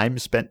ratio of time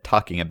spent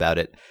talking about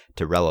it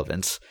to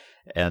relevance?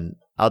 And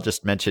I'll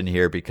just mention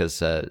here,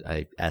 because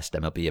I asked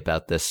MLB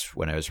about this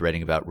when I was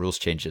writing about rules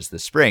changes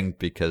this spring,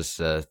 because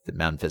the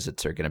mound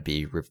visits are going to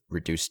be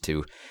reduced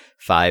to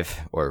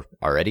 5, or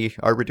already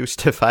are reduced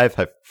to 5.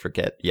 I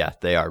forget. Yeah,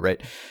 they are,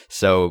 right?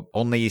 So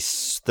only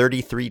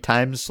 33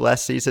 times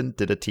last season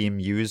did a team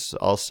use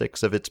all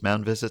 6 of its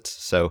mound visits.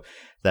 So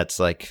that's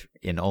like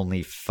in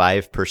only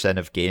 5%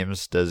 of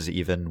games does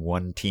even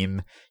one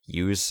team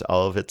use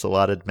all of its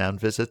allotted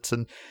mound visits.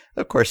 And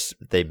of course,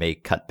 they may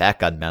cut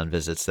back on mound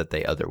visits that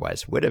they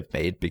otherwise would have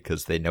made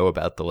because they know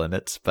about the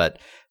limits, but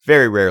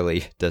very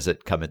rarely does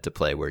it come into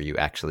play where you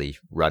actually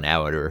run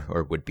out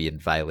or would be in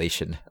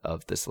violation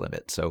of this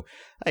limit. So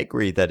I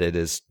agree that it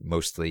is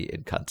mostly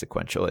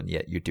inconsequential, and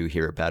yet you do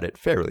hear about it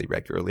fairly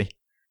regularly.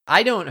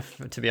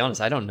 To be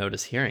honest, I don't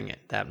notice hearing it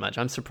that much.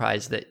 I'm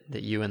surprised that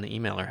you and the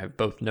emailer have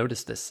both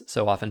noticed this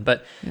so often.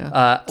 But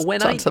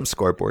it's on some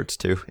scoreboards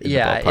too.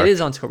 Yeah, it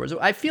is on scoreboards.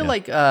 I feel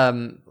like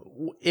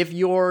if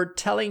you're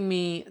telling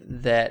me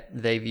that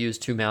they've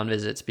used 2 mound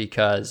visits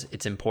because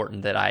it's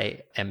important that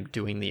I am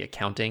doing the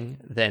accounting,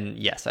 then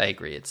yes, I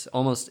agree. It's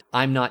almost,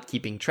 I'm not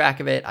keeping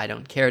track of it. I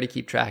don't care to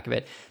keep track of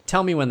it.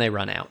 Tell me when they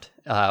run out.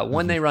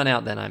 When they run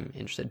out, then I'm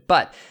interested.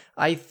 But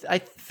I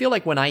feel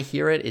like when I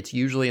hear it, it's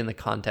usually in the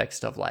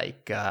context of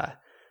like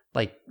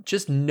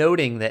just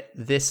noting that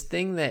this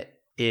thing that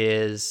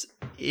is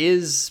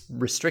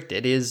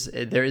restricted,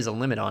 there is a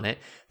limit on it,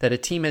 that a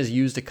team has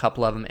used a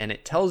couple of them, and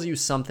it tells you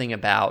something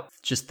about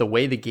just the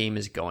way the game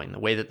is going, the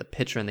way that the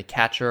pitcher and the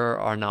catcher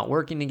are not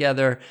working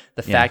together,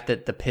 the fact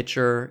that the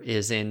pitcher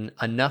is in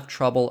enough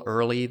trouble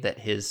early that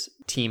his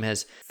team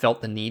has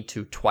felt the need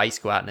to twice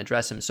go out and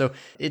address him. So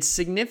it's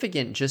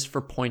significant just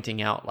for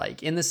pointing out,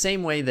 like, in the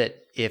same way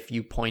that if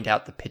you point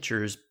out the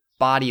pitcher's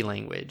body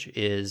language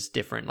is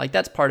different, like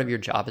that's part of your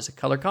job as a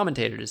color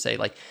commentator to say,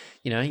 like,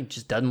 he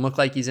just doesn't look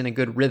like he's in a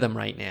good rhythm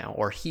right now,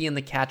 or he and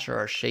the catcher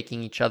are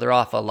shaking each other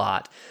off a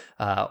lot,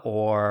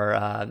 or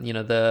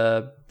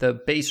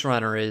the base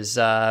runner is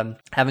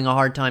having a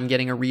hard time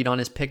getting a read on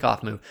his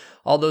pickoff move.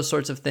 All those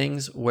sorts of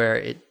things where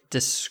it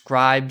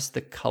describes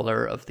the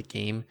color of the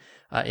game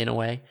in a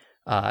way.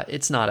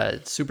 It's not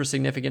a super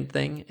significant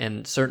thing,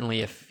 and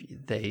certainly if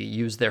they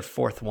use their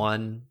 4th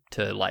one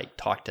to like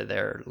talk to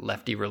their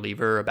lefty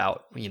reliever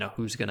about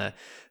who's gonna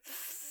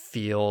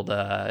field,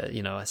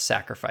 a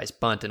sacrifice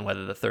bunt and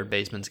whether the third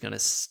baseman's going to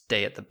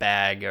stay at the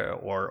bag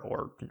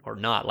or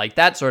not. Like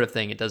that sort of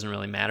thing, it doesn't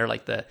really matter.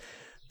 Like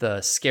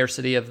the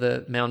scarcity of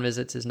the mound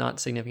visits is not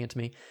significant to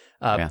me.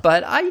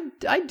 But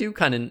I do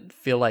kind of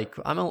feel like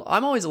I'm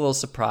always a little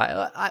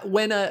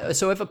surprised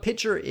so if a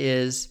pitcher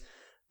is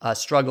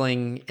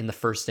struggling in the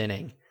first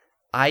inning,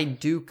 I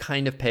do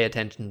kind of pay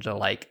attention to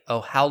like,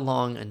 how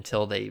long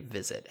until they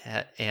visit,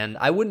 and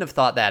I wouldn't have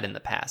thought that in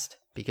the past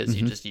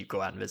because you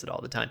go out and visit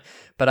all the time.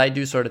 But I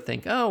do sort of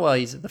think,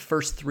 he's the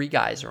first 3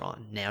 guys are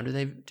on now. Do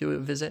they do a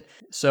visit?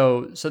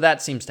 So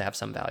that seems to have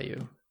some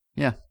value.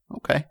 Yeah.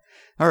 Okay.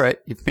 All right.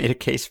 You've made a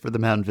case for the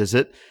mound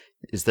visit.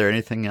 Is there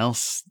anything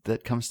else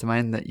that comes to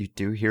mind that you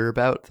do hear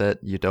about that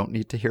you don't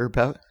need to hear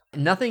about?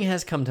 Nothing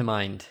has come to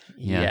mind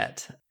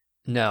yet.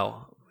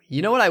 No.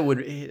 You know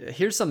what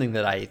here's something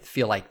that I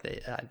feel like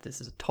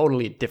this is a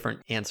totally different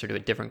answer to a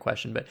different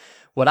question, but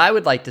what I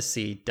would like to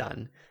see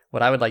done,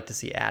 what I would like to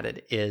see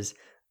added is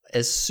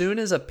as soon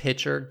as a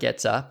pitcher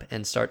gets up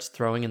and starts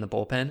throwing in the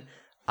bullpen,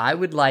 I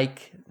would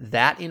like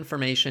that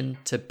information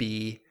to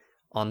be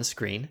on the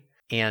screen,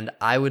 and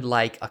I would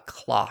like a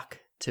clock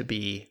to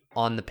be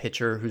on the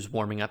pitcher who's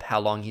warming up, how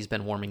long he's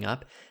been warming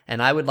up,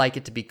 and I would like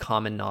it to be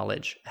common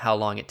knowledge how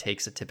long it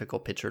takes a typical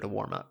pitcher to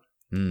warm up.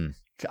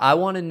 I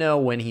want to know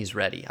when he's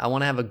ready. I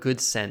want to have a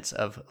good sense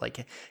of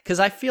because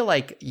I feel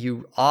like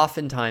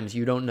oftentimes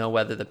you don't know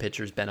whether the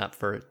pitcher's been up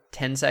for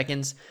 10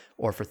 seconds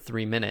or for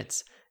 3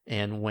 minutes.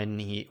 And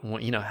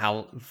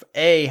how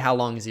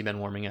long has he been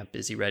warming up?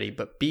 Is he ready?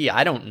 But B,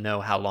 I don't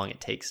know how long it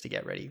takes to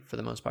get ready for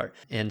the most part.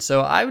 And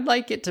so I would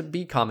like it to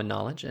be common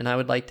knowledge, and I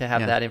would like to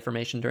have that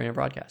information during a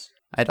broadcast.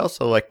 I'd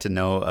also like to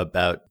know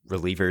about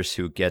relievers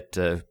who get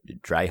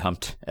dry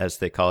humped, as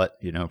they call it,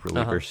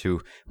 relievers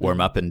who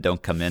warm up and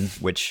don't come in,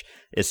 which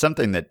is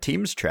something that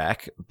teams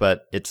track,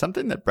 but it's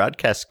something that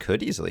broadcasts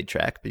could easily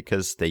track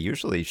because they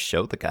usually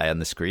show the guy on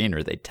the screen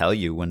or they tell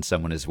you when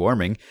someone is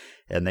warming,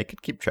 and they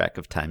could keep track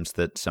of times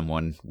that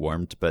someone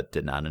warmed but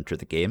did not enter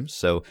the game.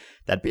 So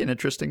that'd be an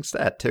interesting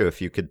stat, too,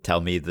 if you could tell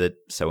me that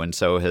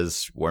so-and-so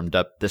has warmed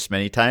up this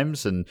many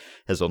times and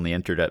has only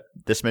entered up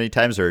this many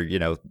times, or,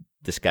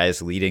 this guy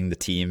is leading the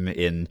team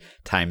in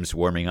times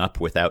warming up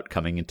without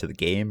coming into the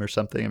game or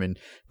something. I mean,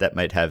 that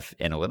might have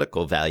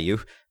analytical value,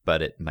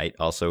 but it might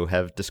also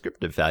have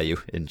descriptive value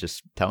in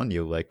just telling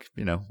you,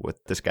 what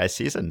this guy's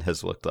season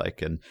has looked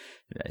like. And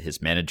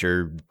his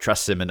manager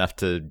trusts him enough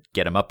to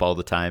get him up all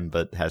the time,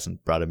 but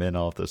hasn't brought him in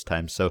all of those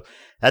times. So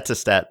that's a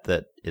stat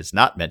that is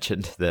not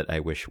mentioned that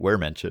I wish were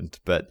mentioned.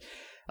 But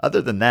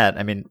other than that,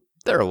 I mean,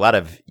 there are a lot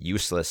of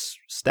useless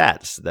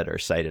stats that are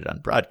cited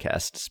on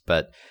broadcasts,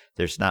 but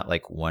there's not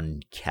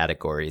one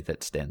category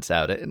that stands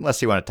out,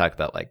 unless you want to talk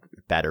about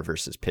batter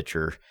versus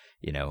pitcher,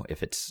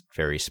 if it's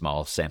very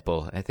small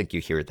sample. I think you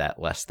hear that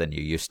less than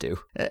you used to.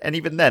 And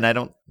even then, I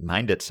don't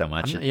mind it so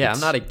much. I'm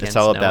not against it. It's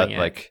all about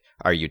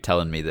are you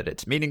telling me that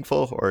it's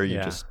meaningful, or are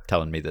you just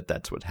telling me that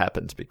that's what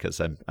happened? Because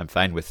I'm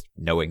fine with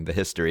knowing the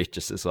history,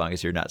 just as long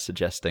as you're not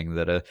suggesting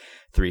that a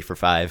 3 for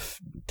 5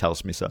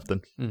 tells me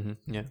something.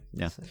 Mm-hmm.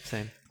 Yeah.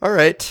 Same. All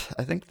right.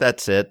 I think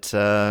that's it.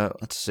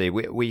 Let's see.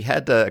 We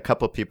had a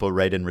couple people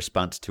write in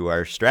response to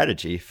our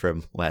strategy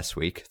from last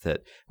week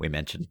that we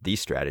mentioned, the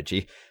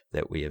strategy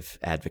that we have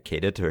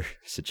advocated or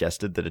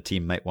suggested that a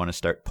team might want to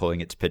start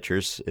pulling its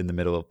pitchers in the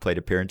middle of plate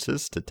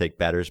appearances to take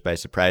batters by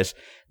surprise.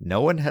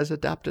 No one has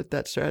adopted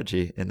that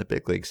strategy in the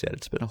big leagues yet.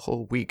 It's been a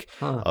whole week,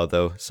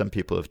 although some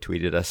people have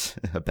tweeted us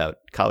about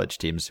college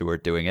teams who are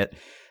doing it.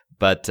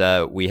 But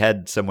we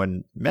had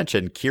someone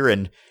mention,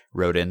 Kieran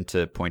wrote in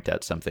to point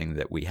out something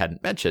that we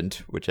hadn't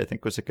mentioned, which I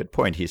think was a good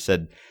point. He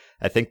said,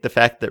 I think the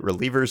fact that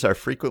relievers are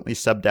frequently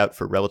subbed out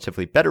for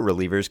relatively better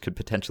relievers could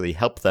potentially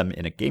help them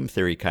in a game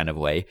theory kind of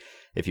way.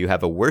 If you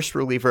have a worse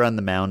reliever on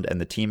the mound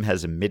and the team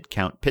has a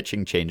mid-count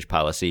pitching change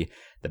policy,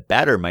 the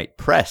batter might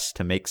press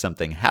to make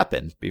something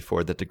happen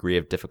before the degree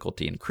of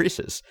difficulty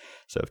increases.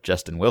 So if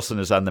Justin Wilson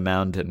is on the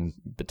mound and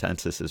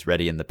Betances is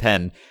ready in the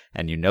pen,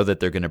 and you know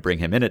that they're going to bring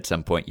him in at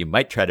some point, you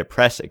might try to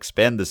press,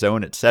 expand the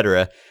zone,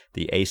 etc.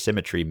 The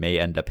asymmetry may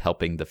end up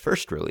helping the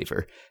first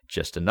reliever.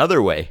 Just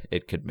another way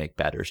it could make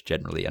batters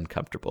generally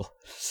uncomfortable.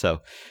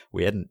 So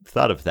we hadn't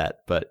thought of that,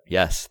 but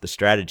yes, the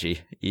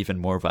strategy, even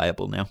more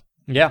viable now.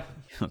 Yeah.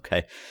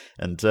 Okay.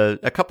 And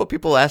a couple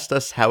people asked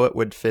us how it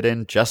would fit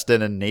in.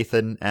 Justin and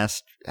Nathan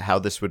asked how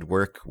this would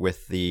work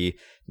with the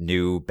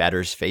new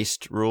batters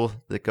faced rule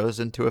that goes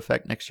into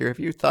effect next year. Have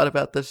you thought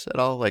about this at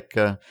all?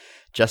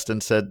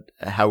 Justin said,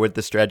 how would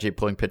the strategy of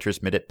pulling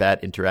pitchers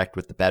mid-at-bat interact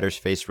with the batter's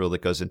face rule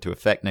that goes into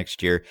effect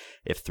next year?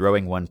 If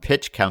throwing one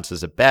pitch counts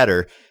as a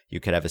batter, you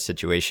could have a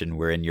situation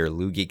wherein your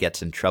loogie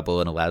gets in trouble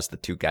and allows the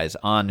 2 guys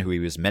on who he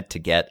was meant to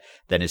get,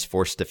 then is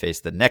forced to face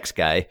the next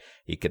guy.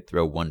 He could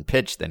throw one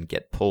pitch, then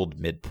get pulled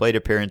mid-plate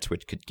appearance,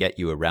 which could get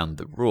you around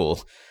the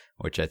rule,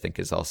 which I think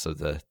is also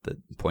the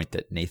point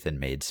that Nathan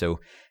made. So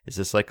Is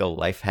this like a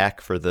life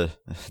hack for the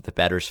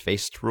batter's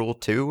faced rule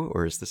too,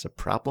 or is this a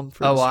problem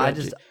for? Oh, the well,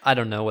 strategy? I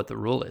don't know what the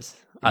rule is.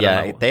 I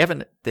don't know.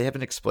 They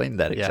haven't explained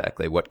that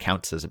exactly. What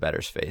counts as a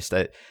batter's faced?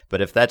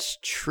 But if that's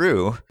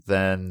true,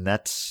 then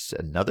that's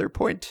another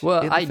point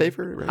in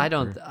favor. Right? I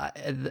don't.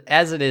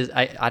 As it is,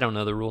 I don't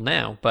know the rule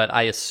now, but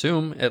I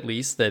assume at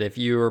least that if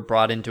you are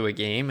brought into a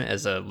game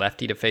as a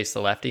lefty to face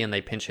the lefty, and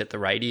they pinch hit the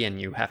righty, and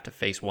you have to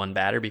face one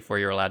batter before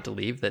you're allowed to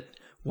leave, that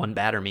one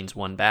batter means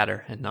one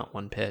batter and not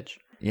one pitch.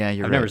 Yeah,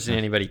 I've never seen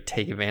anybody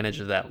take advantage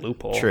of that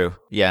loophole. True.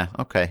 Yeah.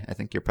 Okay. I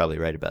think you're probably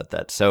right about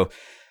that. So,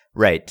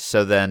 right.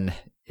 So then,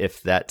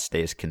 if that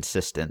stays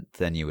consistent,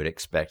 then you would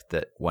expect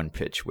that one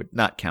pitch would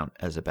not count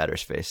as a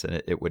batter's face,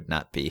 and it would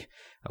not be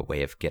a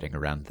way of getting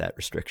around that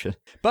restriction.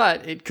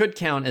 But it could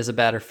count as a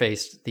batter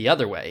faced the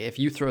other way. If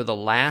you throw the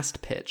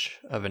last pitch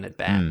of an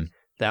at-bat,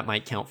 that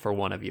might count for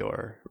one of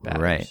your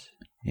batters. Right.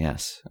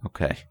 Yes.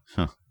 Okay.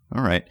 Huh.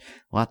 All right.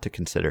 A lot to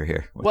consider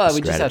here. Well, we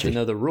just have to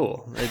know the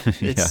rule.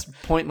 It's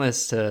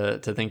pointless to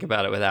think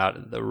about it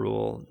without the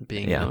rule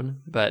being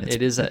known. But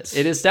it is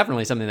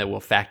definitely something that will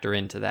factor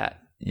into that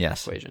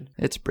equation.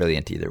 It's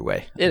brilliant either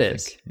way. It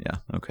is. Yeah.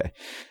 Okay.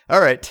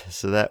 All right.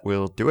 So that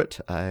will do it.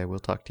 I will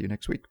talk to you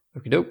next week.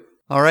 Okie doke.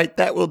 All right,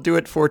 that will do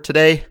it for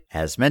today.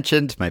 As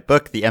mentioned, my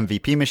book, The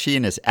MVP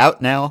Machine, is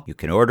out now. You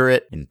can order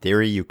it. In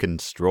theory, you can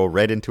stroll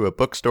right into a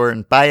bookstore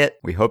and buy it.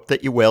 We hope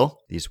that you will.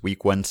 These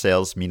week one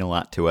sales mean a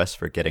lot to us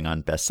for getting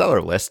on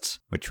bestseller lists,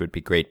 which would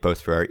be great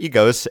both for our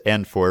egos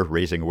and for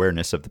raising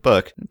awareness of the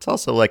book. It's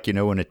also like,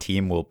 when a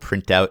team will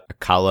print out a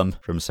column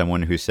from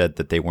someone who said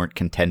that they weren't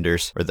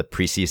contenders, or the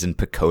preseason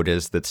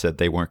Pacodas that said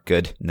they weren't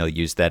good, and they'll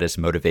use that as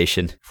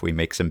motivation. If we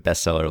make some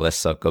bestseller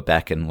lists, I'll go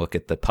back and look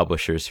at the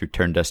publishers who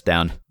turned us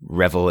down.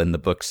 Revel in the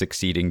book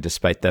succeeding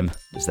despite them.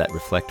 Does that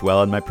reflect well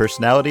on my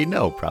personality?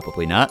 No,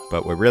 probably not,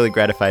 but we're really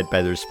gratified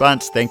by the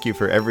response. Thank you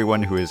for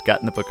everyone who has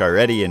gotten the book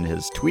already and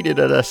has tweeted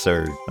at us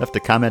or left a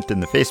comment in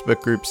the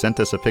Facebook group, sent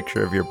us a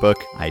picture of your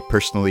book. I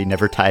personally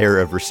never tire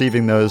of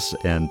receiving those,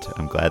 and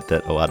I'm glad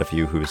that a lot of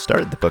you who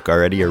started the book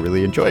already are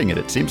really enjoying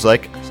it seems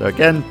like. So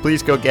again,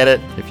 please go get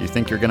it. If you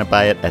think you're going to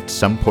buy it at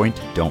some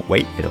point, don't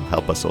wait. It'll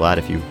help us a lot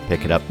if you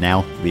pick it up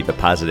now. Leave a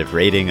positive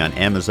rating on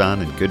Amazon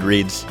and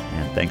Goodreads,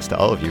 and thanks to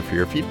all of you for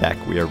your feedback.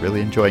 We are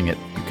really enjoying it.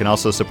 You can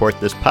also support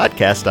this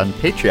podcast on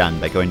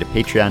Patreon by going to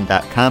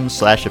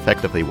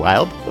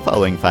patreon.com/effectivelywild. The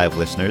following 5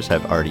 listeners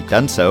have already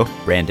done so: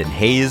 Brandon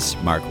Hayes,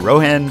 Mark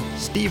Rohan,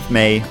 Steve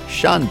May,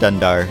 Sean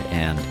Dundar,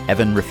 and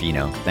Evan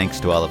Ruffino. Thanks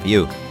to all of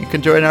you. You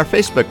can join our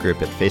Facebook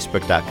group at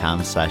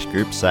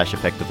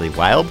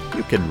facebook.com/group/effectivelywild.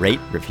 You can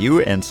rate,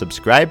 review, and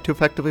subscribe to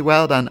Effectively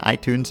Wild on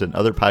iTunes and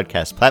other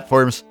podcast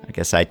platforms. I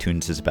guess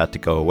iTunes is about to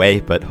go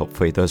away, but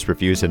hopefully those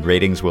reviews and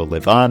ratings will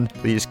live on.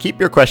 Please keep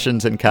your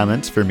questions and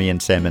comments for me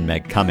and Sam and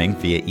Meg coming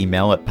via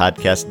email at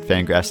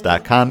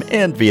podcast@fangraphs.com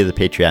and via the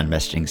Patreon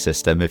messaging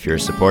system if you're a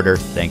supporter.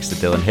 Thanks to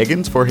Dylan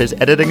Higgins for his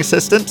editing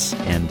assistance,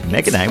 and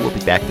Meg and I will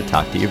be back to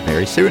talk to you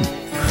very soon.